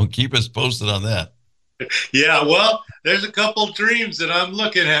 Well, keep us posted on that. Yeah, well, there's a couple dreams that I'm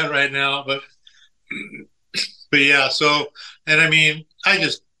looking at right now, but yeah. So, and I mean, I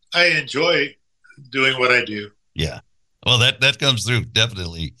enjoy doing what I do. Yeah. Well, that comes through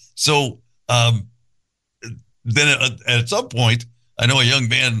definitely. So, then at some point, I know a young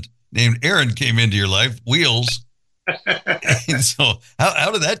man named Aaron came into your life, Wheels. And so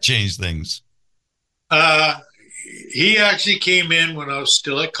how did that change things? He actually came in when I was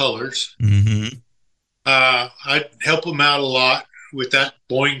still at Colors. Mm-hmm. I'd help him out a lot with that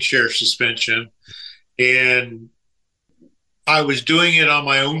Boeing chair suspension. And I was doing it on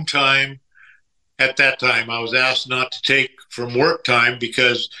my own time. At that time, I was asked not to take from work time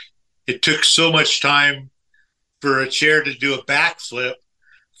because it took so much time for a chair to do a backflip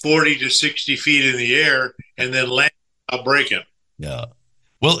 40 to 60 feet in the air and then land without breaking. Yeah.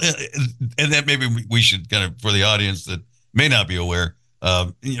 Well, and that maybe we should kind of, for the audience that may not be aware,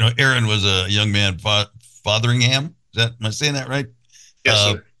 Aaron was a young man Fotheringham. Am I saying that right? Yes,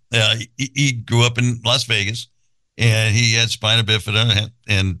 sir. He grew up in Las Vegas, and he had spina bifida,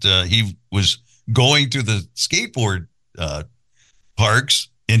 and he was going to the skateboard parks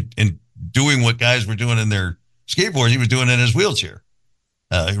and doing what guys were doing in their skateboard. He was doing it in his wheelchair,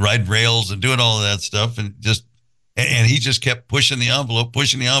 riding rails and doing all of that stuff, and he just kept pushing the envelope,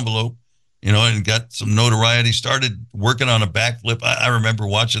 and got some notoriety. Started working on a backflip. I remember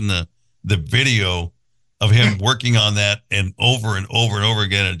watching the video of him working on that and over and over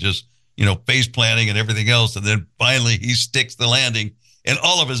again, and just face planting and everything else, and then finally he sticks the landing, and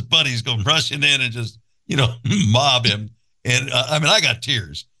all of his buddies go rushing in and just mob him. And I got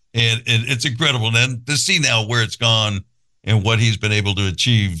tears, and it's incredible. And then to see now where it's gone and what he's been able to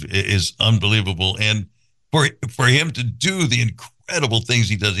achieve is unbelievable. And for him to do the incredible things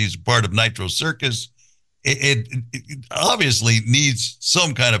he does, he's part of Nitro Circus. It obviously needs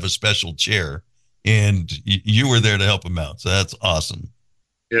some kind of a special chair, and you were there to help him out. So that's awesome.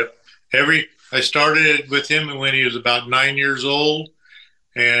 Yep. I started with him when he was about 9 years old,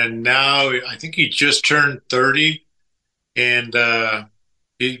 and now I think he just turned 30, and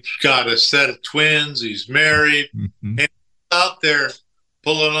he's got a set of twins. He's married, Mm-hmm. and out there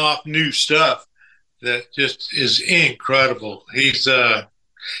pulling off new stuff that just is incredible. He's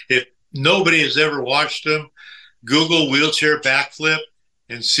if nobody has ever watched him, Google wheelchair backflip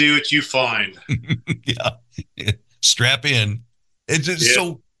and see what you find. Yeah. Strap in. It's just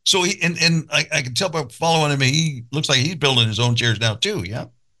so he and I can tell by following him, he looks like he's building his own chairs now too. Yeah.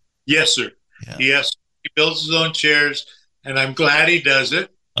 Yes, sir. Yeah. Yes, he builds his own chairs, and I'm glad he does it.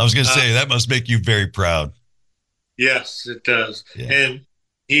 I was going to say that must make you very proud. Yes, it does. Yeah. And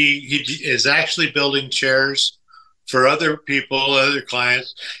he is actually building chairs for other people, other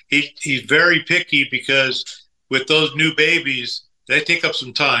clients. He's very picky because with those new babies, they take up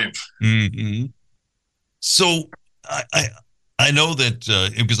some time. Mm-hmm. So I know that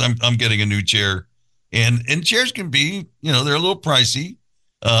because I'm getting a new chair, and chairs can be they're a little pricey,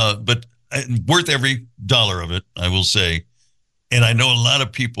 but worth every dollar of it, I will say. And I know a lot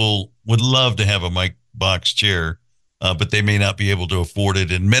of people would love to have a Mike Box chair, but they may not be able to afford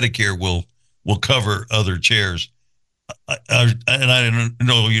it, and Medicare will cover other chairs. And I don't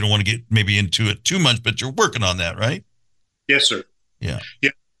know, you don't want to get maybe into it too much, but you're working on that, right? Yes, sir. Yeah.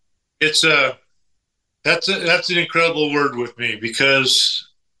 It's that's an incredible word with me because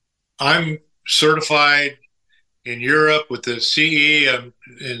I'm certified in Europe with the CE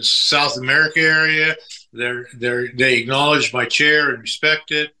in South America area. They acknowledge my chair and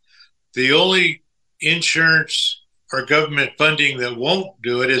respect it. The only insurance or government funding that won't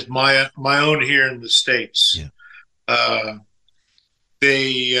do it is my own here in the States. Yeah.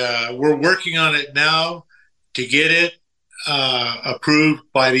 We're working on it now to get it approved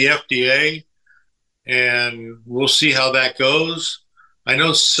by the FDA, and we'll see how that goes. I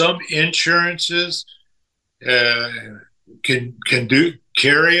know some insurances can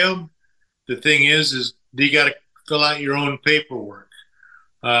carry them. The thing is you got to fill out your own paperwork.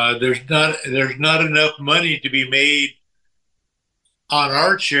 There's not enough money to be made on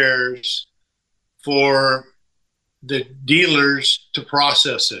our chairs for the dealers to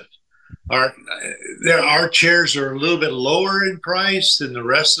process it. Our chairs are a little bit lower in price than the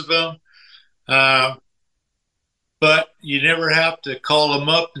rest of them, but you never have to call them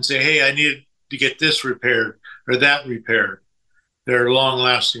up and say, "Hey, I need to get this repaired or that repaired." They're a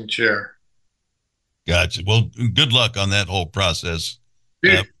long-lasting chair. Gotcha. Well, good luck on that whole process.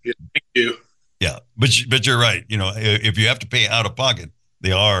 Thank you. Yeah, but you're right. You know, if you have to pay out of pocket,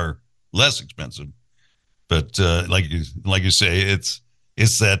 they are less expensive. But like you say, it's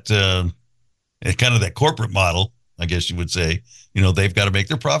that kind of that corporate model, I guess you would say. You know, they've got to make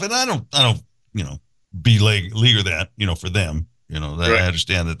their profit. I don't beleaguer that. You know, for them. You know, that Right. I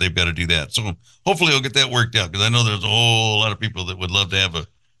understand that they've got to do that. So hopefully, we'll get that worked out because I know there's a whole lot of people that would love to have a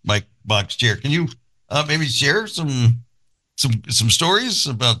Mike Box chair. Can you maybe share some stories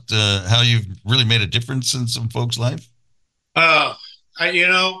about how you've really made a difference in some folks' life?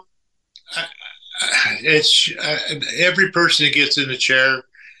 It's every person that gets in the chair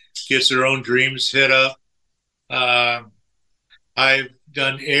gets their own dreams hit up. I've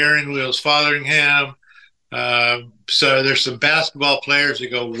done Aaron Wheels Fotheringham. So there's some basketball players that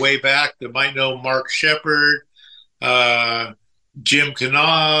go way back that might know Mark Shepard, Jim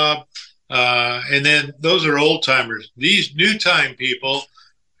Knob, and then those are old timers. These new time people,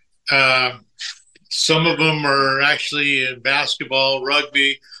 some of them are actually in basketball,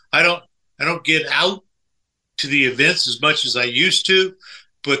 rugby. I don't get out to the events as much as I used to,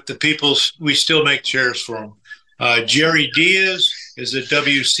 but the people, we still make chairs for them. Jerry Diaz is a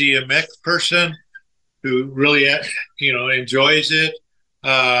WCMX person who really, enjoys it.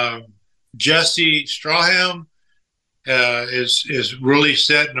 Jesse Strawham is really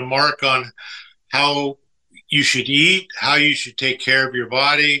setting a mark on how you should eat, how you should take care of your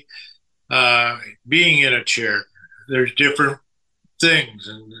body. Being in a chair, there's different things,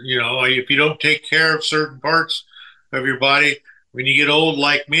 and if you don't take care of certain parts of your body, when you get old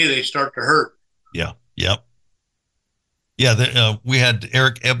like me, they start to hurt. Yeah. Yep. Yeah. We had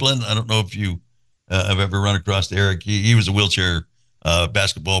Eric Eblin. I don't know if you have ever run across Eric. He was a wheelchair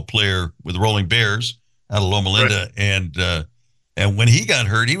basketball player with the Rolling Bears out of Loma Linda, right. And when he got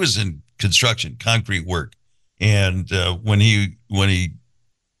hurt, he was in construction, concrete work, and when he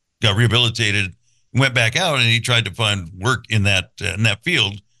got rehabilitated, went back out and he tried to find work in that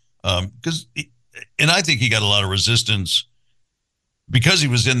field because I think he got a lot of resistance because he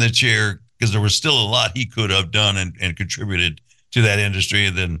was in the chair, because there was still a lot he could have done and contributed to that industry,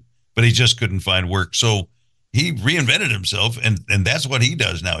 but he just couldn't find work. So he reinvented himself, and that's what he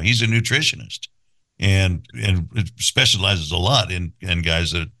does now. He's a nutritionist and specializes a lot in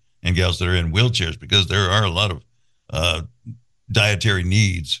guys and gals that are in wheelchairs, because there are a lot of dietary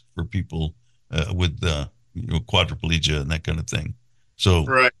needs for people with quadriplegia and that kind of thing. So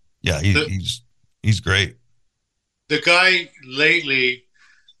right. Yeah, he's great. The guy lately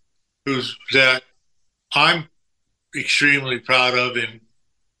that I'm extremely proud of, and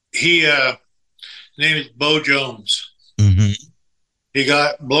his name is Bo Jones. Mm-hmm. He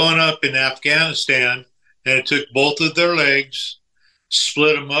got blown up in Afghanistan, and it took both of their legs,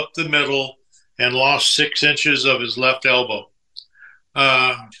 split them up the middle, and lost 6 inches of his left elbow.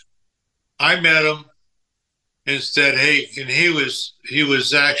 I met him and said, "Hey," and he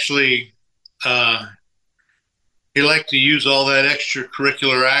was actually he liked to use all that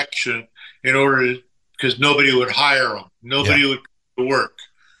extracurricular action because nobody would hire him, nobody would come to work.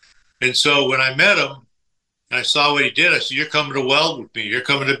 And so when I met him, I saw what he did. I said, "You're coming to weld with me. You're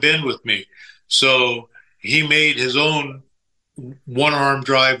coming to bend with me." So he made his own one-arm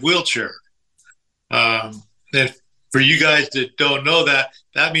drive wheelchair. And for you guys that don't know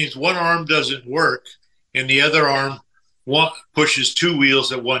that means one arm doesn't work and the other arm pushes 2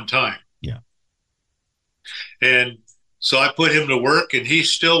 wheels at one time. Yeah. And so I put him to work, and he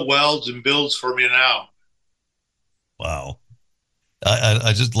still welds and builds for me now. Wow.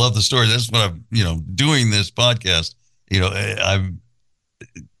 I just love the story. That's what I'm, doing this podcast, I'm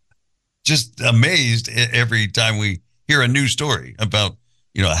just amazed every time we hear a new story about,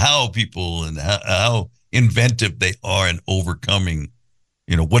 how people and how inventive they are in overcoming,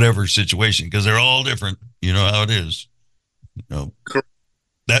 whatever situation, because they're all different. You know how it is.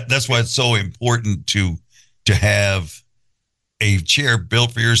 That's why it's so important to have a chair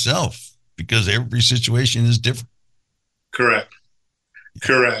built for yourself, because every situation is different. Correct.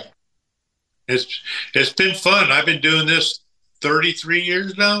 It's been fun. I've been doing this 33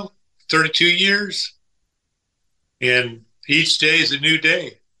 years now, 32 years, and each day is a new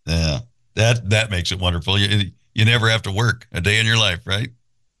day. Yeah, that makes it wonderful. You never have to work a day in your life, right?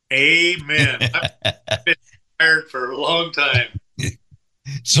 Amen. I've been tired for a long time.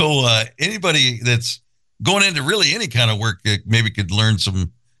 So anybody that's going into really any kind of work maybe could learn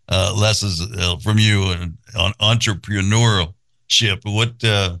some lessons from you on entrepreneurship.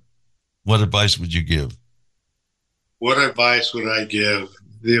 What advice would you give? What advice would I give?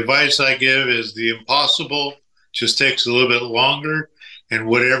 The advice I give is the impossible just takes a little bit longer, and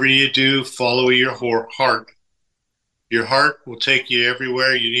whatever you do, follow your heart. Your heart will take you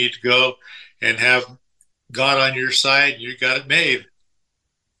everywhere you need to go, and have God on your side. You got it made.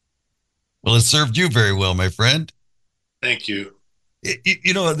 Well, it served you very well, my friend. Thank you.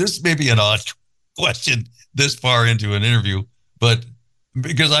 This may be an odd question this far into an interview, but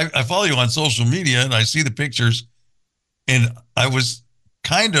because I follow you on social media and I see the pictures, and I was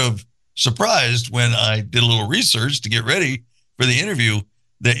kind of surprised when I did a little research to get ready for the interview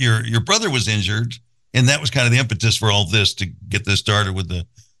that your brother was injured, and that was kind of the impetus for all this, to get this started with the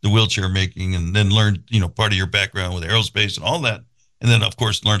wheelchair making, and then learned, part of your background with aerospace and all that. And then, of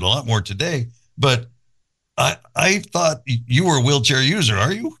course, learned a lot more today. But I thought you were a wheelchair user,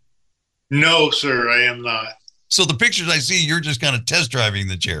 are you? No, sir, I am not. So the pictures I see, you're just kind of test driving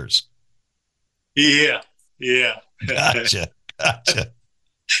the chairs. Yeah. Gotcha.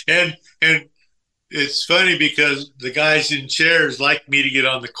 And it's funny because the guys in chairs like me to get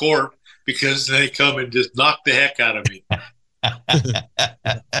on the court, because they come and just knock the heck out of me.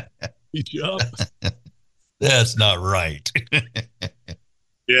 Good job. That's not right.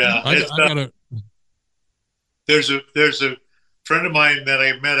 Yeah, I gotta. There's a friend of mine that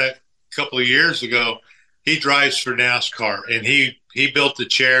I met a couple of years ago. He drives for NASCAR, and he built the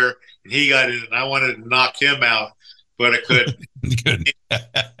chair, and he got in, and I wanted to knock him out, but I couldn't. Good.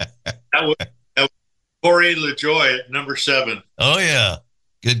 That was Corey LaJoy at number 7. Oh yeah,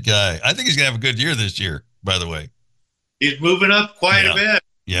 good guy. I think he's gonna have a good year this year, by the way. He's moving up quite a bit.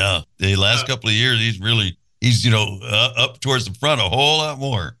 Yeah, the last couple of years, he's up towards the front a whole lot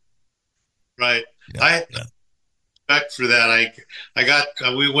more. Right. Yeah, I respect for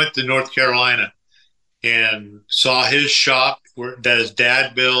that. We went to North Carolina and saw his shop that his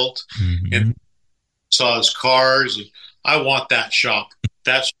dad built, and saw his cars. And I want that shop.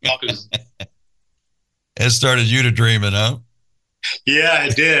 That shop is. It started you to dreaming, huh? Yeah,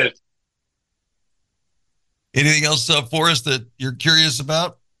 it did. Anything else for us that you're curious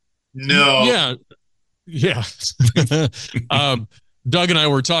about? No. Yeah. Doug and I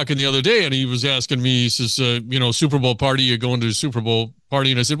were talking the other day, and he was asking me, he says, Super Bowl party, you going to a Super Bowl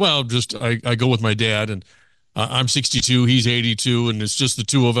party? And I said, well, I go with my dad, and I'm 62, he's 82, and it's just the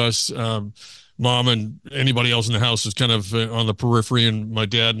two of us. Mom and anybody else in the house is kind of on the periphery, and my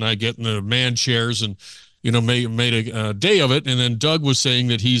dad and I get in the man chairs and, made a day of it. And then Doug was saying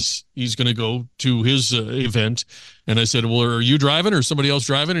that he's going to go to his event. And I said, well, are you driving or somebody else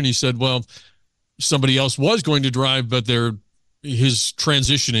driving? And he said, well, somebody else was going to drive, but his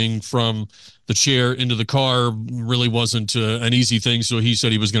transitioning from the chair into the car really wasn't an easy thing. So he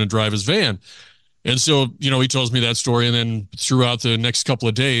said he was going to drive his van. And so, he tells me that story. And then throughout the next couple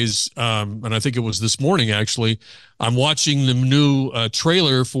of days, and I think it was this morning, actually, I'm watching the new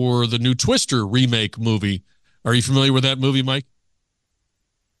trailer for the new Twister remake movie. Are you familiar with that movie, Mike?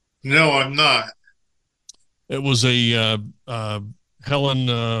 No, I'm not. It was a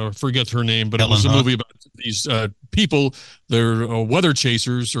Helen, forget her name, but Helen it was a Hunt. movie about these people. They're weather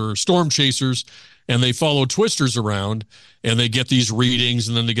chasers or storm chasers, and they follow twisters around, and they get these readings,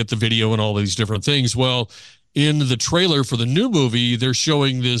 and then they get the video and all these different things. Well, in the trailer for the new movie, they're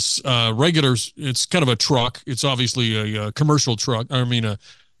showing this regular, it's kind of a truck. It's obviously a commercial truck. I mean, a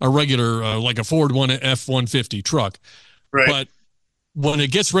regular, like a Ford F-150 truck. Right. But when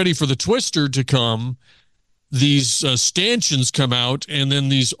it gets ready for the twister to come, these stanchions come out, and then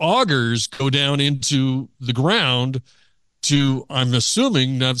these augers go down into the ground to, I'm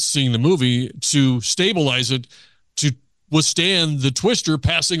assuming, not seeing the movie, to stabilize it, to withstand the twister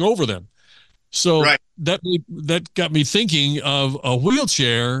passing over them. So Right. that got me thinking of a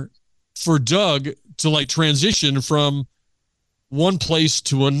wheelchair for Doug to transition from one place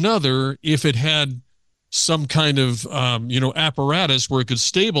to another if it had some kind of, apparatus where it could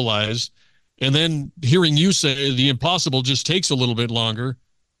stabilize. And then hearing you say the impossible just takes a little bit longer.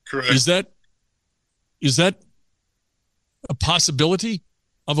 Correct. Is that a possibility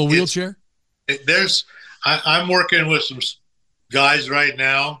of a wheelchair? I'm working with some guys right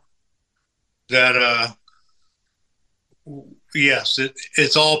now that, yes,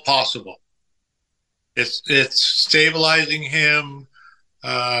 it's all possible. It's stabilizing him.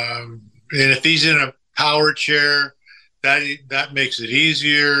 And if he's in a power chair, that makes it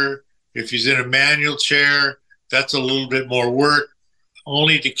easier. If he's in a manual chair, that's a little bit more work,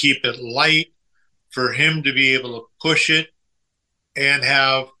 only to keep it light for him to be able to push it and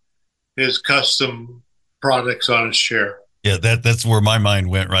have his custom products on his chair. Yeah, that's where my mind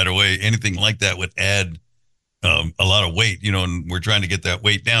went right away. Anything like that would add a lot of weight, and we're trying to get that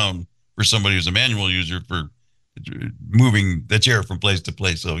weight down for somebody who's a manual user for moving the chair from place to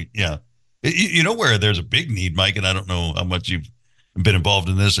place. So, yeah. Where there's a big need, Mike, and I don't know how much you've been involved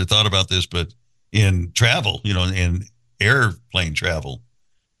in this or thought about this, but in travel, in airplane travel,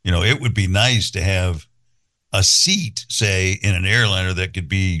 it would be nice to have a seat, say, in an airliner that could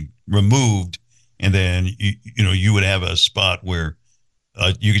be removed, and then you would have a spot where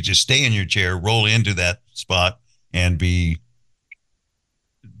you could just stay in your chair, roll into that spot, and be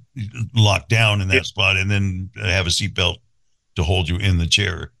locked down in that spot, and then have a seatbelt to hold you in the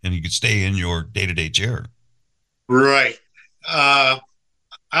chair, and you could stay in your day-to-day chair. Right. I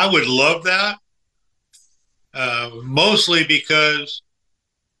would love that, mostly because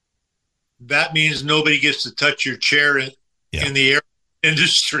that means nobody gets to touch your chair in the air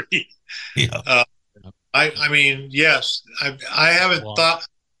industry. Yeah. I mean, yes, I haven't thought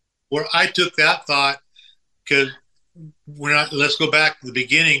where I took that thought, because let's go back to the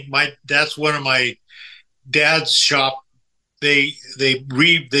beginning. That's one of my dad's shop. They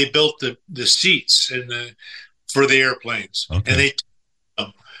built the seats for the airplanes, and they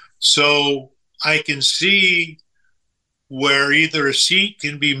so I can see where either a seat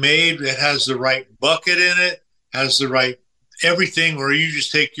can be made that has the right bucket in it, has the right everything, or you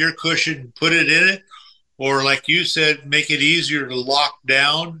just take your cushion and put it in it, or like you said, make it easier to lock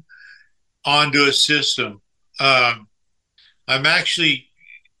down onto a system. I'm actually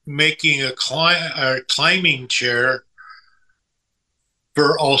making a climbing chair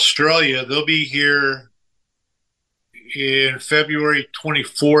for Australia. They'll be here in February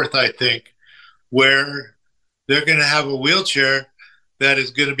 24th, I think, where they're going to have a wheelchair that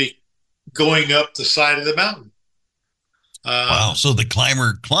is going to be going up the side of the mountain. Wow. So the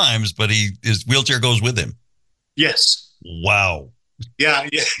climber climbs, but his wheelchair goes with him. Yes. Wow. Yeah.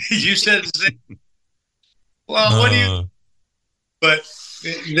 You said the same. Well, what do you... But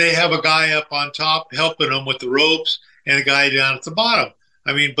they have a guy up on top helping them with the ropes and a guy down at the bottom.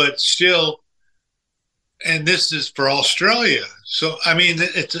 I mean, but still, and this is for Australia. So, I mean,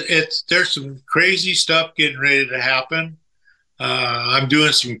 there's some crazy stuff getting ready to happen. I'm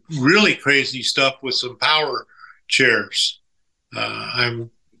doing some really crazy stuff with some power chairs.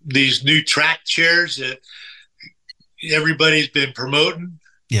 These new track chairs that everybody's been promoting.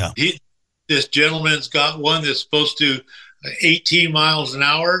 Yeah. This gentleman's got one that's supposed to 18 miles an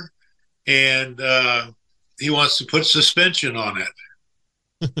hour, and he wants to put suspension on it.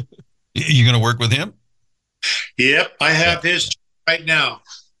 You going to work with him? Yep, I have his right now.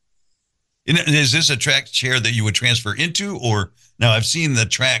 And is this a track chair that you would transfer into, or now I've seen the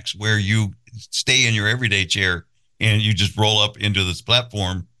tracks where you stay in your everyday chair and you just roll up into this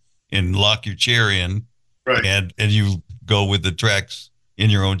platform and lock your chair in, right? And you go with the tracks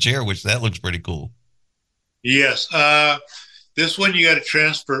in your own chair, which that looks pretty cool. Yes, this one you got to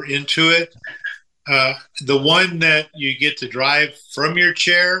transfer into it. The one that you get to drive from your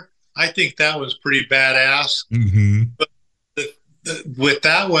chair, I think that was pretty badass. Mm-hmm. But with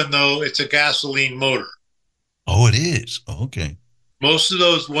that one, though, it's a gasoline motor. Oh, it is. Oh, okay. Most of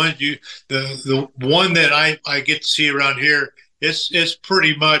those ones, the one that I get to see around here, it's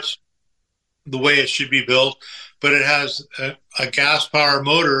pretty much the way it should be built, but it has a gas power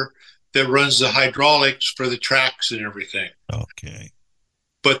motor that runs the hydraulics for the tracks and everything. Okay.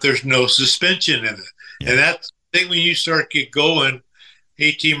 But there's no suspension in it. Yeah. And that's the thing when you start get going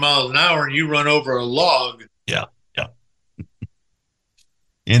 18 miles an hour and you run over a log. Yeah. Yeah.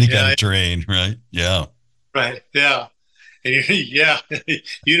 Any kind of terrain, right? Yeah. Right. Yeah. And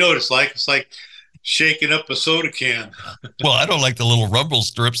you know what it's like. It's like shaking up a soda can. Well, I don't like the little rumble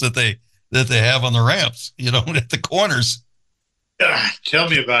strips that they have on the ramps, at the corners. Tell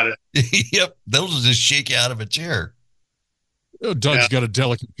me about it. Yep. Those will just shake you out of a chair. Oh, Doug's got a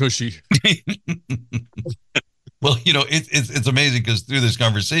delicate cushy. Well, it's amazing because through this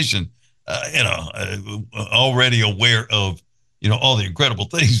conversation, already aware of, all the incredible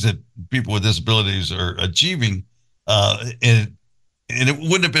things that people with disabilities are achieving. And it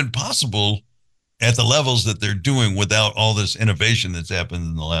wouldn't have been possible at the levels that they're doing without all this innovation that's happened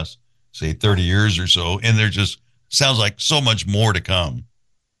in the last, say, 30 years or so. And there just sounds like so much more to come.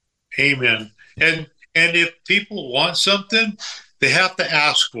 Amen. And if people want something, they have to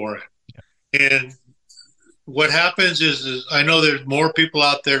ask for it. Yeah. And what happens is I know there's more people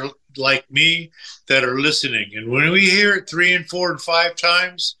out there like me that are listening. And when we hear it 3 and 4 and 5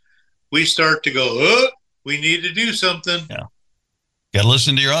 times, we start to go, oh, we need to do something. Yeah. Got to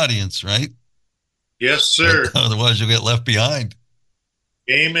listen to your audience, right? Yes, sir. Otherwise, you'll get left behind.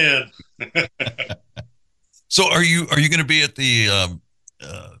 Amen. So, are you going to be at the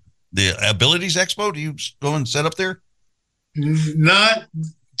Abilities Expo? Do you go and set up there? Not.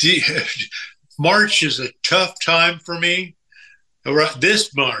 March is a tough time for me.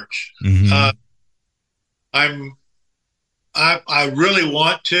 This March, I really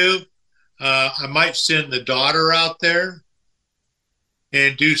want to. I might send the daughter out there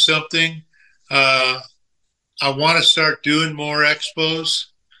and do something. I want to start doing more expos.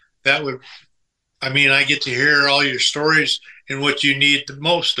 I get to hear all your stories and what you need the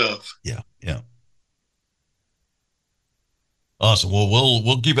most of. Yeah. Awesome. Well,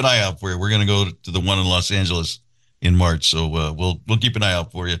 we'll keep an eye out for you. We're going to go to the one in Los Angeles in March, so we'll keep an eye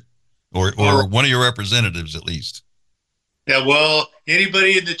out for you, or one of your representatives at least. Yeah. Well,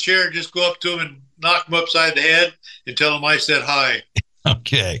 anybody in the chair, just go up to them and knock them upside the head and tell them I said hi.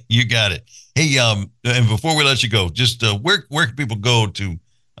 Okay, you got it. Hey, and before we let you go, just where can people go to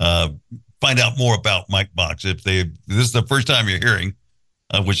find out more about Mike Box? If this is the first time you're hearing,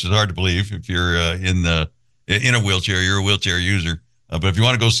 which is hard to believe if you're in a wheelchair, you're a wheelchair user. But if you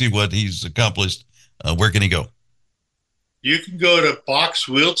want to go see what he's accomplished, where can he go? You can go to Box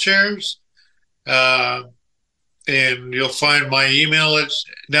Wheelchairs, and you'll find my email. It's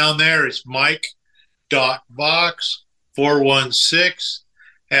down there. It's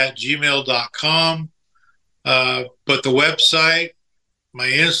mike.box416@gmail.com. But the website, my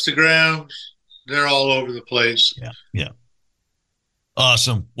Instagram, they're all over the place. Yeah.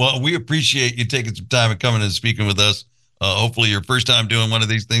 Awesome. Well, we appreciate you taking some time and coming and speaking with us. Hopefully your first time doing one of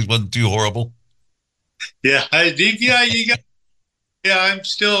these things wasn't too horrible. Yeah, I'm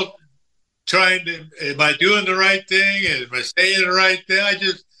still trying to, am I doing the right thing? Am I saying the right thing?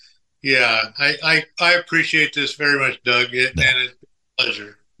 I appreciate this very much, Doug, and it's a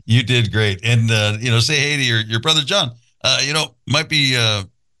pleasure. You did great. And, say hey to your brother, John. Might be a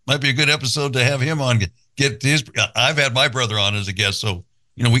good episode to have him on. I've had my brother on as a guest, so,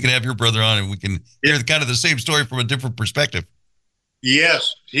 we can have your brother on and we can hear kind of the same story from a different perspective.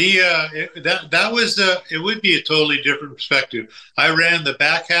 Yes, it would be a totally different perspective. I ran the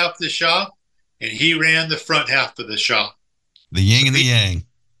back half of the shop and he ran the front half of the shop. The yin and the yang.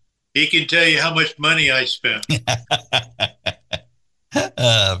 He can tell you how much money I spent.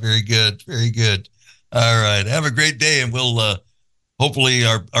 Very good. Very good. All right. Have a great day, and we'll hopefully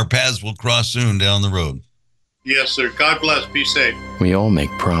our paths will cross soon down the road. Yes, sir. God bless. Be safe. We all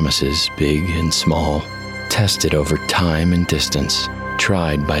make promises, big and small, tested over time and distance,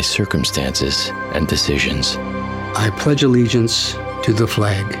 tried by circumstances and decisions. I pledge allegiance to the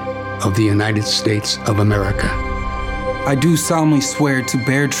flag of the United States of America. I do solemnly swear to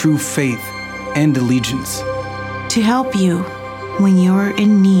bear true faith and allegiance. To help you when you're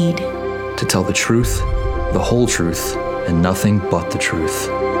in need. To tell the truth, the whole truth, and nothing but the truth.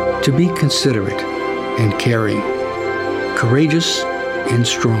 To be considerate and caring, courageous and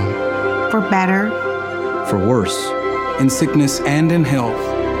strong. For better. For worse. In sickness and in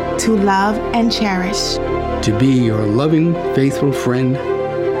health. To love and cherish. To be your loving, faithful friend.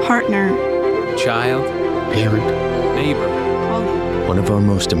 Partner. Child. Parent. Neighbor. One of our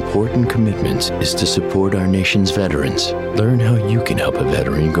most important commitments is to support our nation's veterans. Learn how you can help a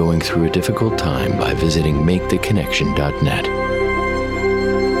veteran going through a difficult time by visiting maketheconnection.net.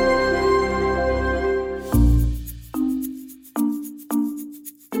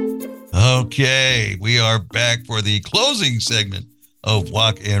 Okay, we are back for the closing segment of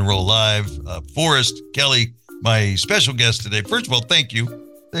Walk and Roll Live. Forrest Kelly, my special guest today. First of all, thank you.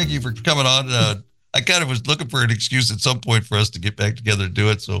 Thank you for coming on. I kind of was looking for an excuse at some point for us to get back together to do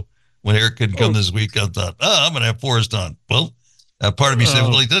it. So when Eric couldn't come this week, I thought, I'm going to have Forrest on. Well, part of me said,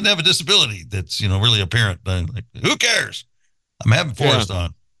 well, he doesn't have a disability that's, really apparent. I'm like, who cares? I'm having Forrest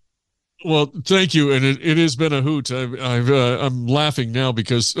on. Well, thank you, and it has been a hoot. I'm laughing now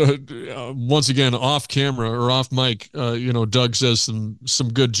because once again, off camera or off mic, Doug says some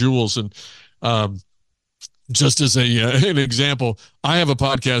good jewels, and Just as an example, I have a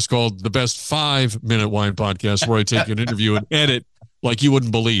podcast called the Best 5 Minute Wine Podcast, where I take an interview and edit like you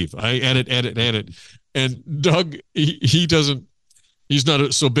wouldn't believe. I edit. And Doug, he's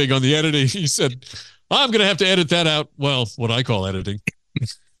not so big on the editing. He said, I'm going to have to edit that out. Well, what I call editing,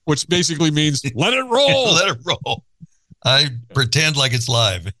 which basically means let it roll. Let it roll. I pretend like it's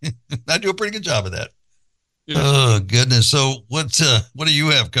live. I do a pretty good job of that. Yeah. Oh, goodness. So what do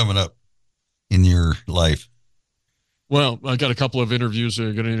you have coming up in your life? Well, I got a couple of interviews.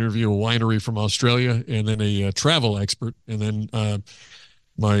 I'm going to interview a winery from Australia and then a travel expert. And then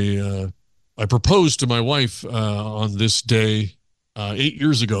I proposed to my wife on this day 8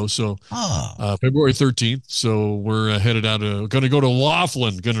 years ago. So February 13th. So we're headed out. Going to go to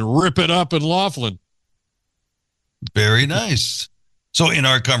Laughlin. Going to rip it up in Laughlin. Very nice. So in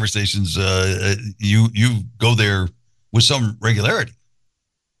our conversations, you go there with some regularity.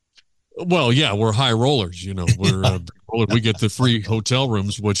 Well, yeah, we're high rollers. We get the free hotel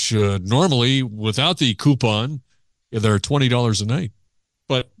rooms, which normally without the coupon, they're $20 a night.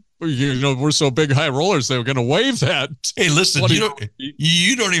 But we're so big high rollers, they were going to waive that. Hey, listen,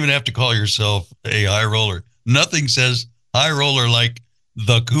 you don't even have to call yourself a high roller. Nothing says high roller like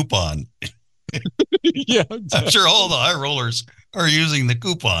the coupon. Yeah, exactly. I'm sure all the high rollers are using the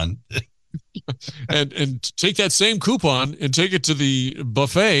coupon. and take that same coupon and take it to the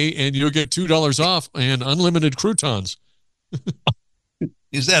buffet, and you'll get $2 off and unlimited croutons.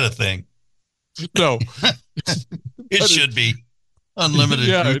 Is that a thing? No. It should be unlimited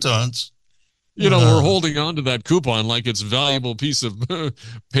croutons. We're holding on to that coupon like it's a valuable piece of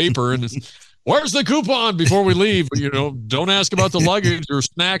paper, and it's, where's the coupon before we leave? Don't ask about the luggage or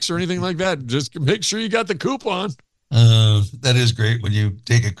snacks or anything like that. Just make sure you got the coupon. That is great when you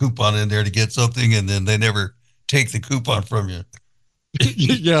take a coupon in there to get something and then they never take the coupon from you.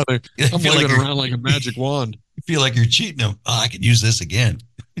 Yeah, I'm waving around like a magic wand. You feel like you're cheating them. Oh, I could use this again.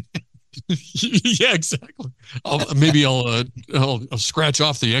 Yeah, exactly. I'll scratch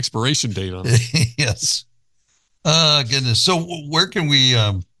off the expiration date on it. Yes. Goodness. So where can we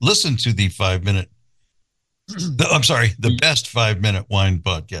listen to the 5 minute? The best 5 minute wine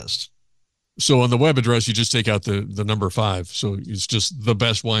podcast. So on the web address, you just take out the number 5. So it's just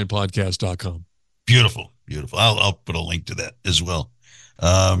thebestwinepodcast.com. Beautiful. I'll put a link to that as well.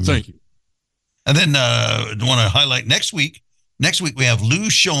 Thank you. And then I want to highlight next week. Next week we have Lou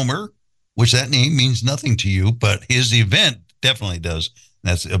Schomer, which that name means nothing to you, but his event definitely does.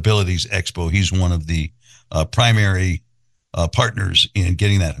 That's Abilities Expo. He's one of the primary partners in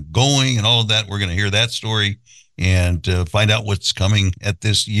getting that going and all of that. We're going to hear that story and find out what's coming at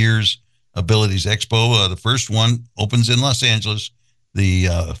this year's Abilities Expo. The first one opens in Los Angeles, the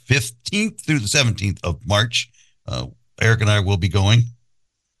 15th through the 17th of March. Eric and I will be going,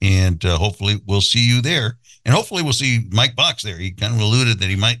 and hopefully we'll see you there. And hopefully we'll see Mike Box there. He kind of alluded that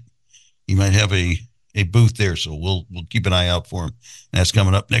he might have a booth there, so we'll keep an eye out for him. And that's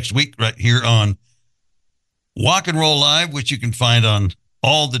coming up next week right here on Walk and Roll Live, which you can find on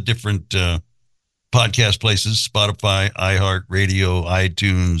all the different podcast places: Spotify, iHeartRadio,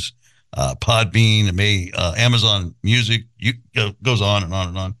 iTunes, Podbean, Amazon Music. Goes on and on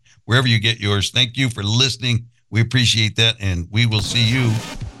and on. Wherever you get yours. Thank you for listening. We appreciate that, and we will see you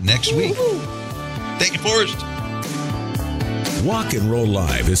next week. Thank you, Forrest. Walk and Roll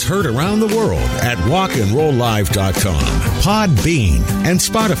Live is heard around the world at walkandrolllive.com, Podbean, and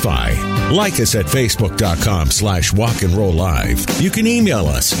Spotify. Like us at facebook.com/walkandrolllive. You can email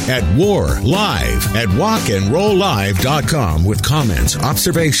us at warlive@walkandrolllive.com with comments,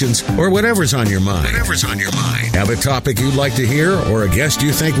 observations, or whatever's on your mind. Have a topic you'd like to hear or a guest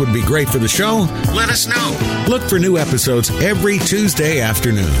you think would be great for the show? Let us know. Look for new episodes every Tuesday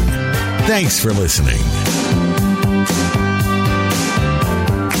afternoon. Thanks for listening.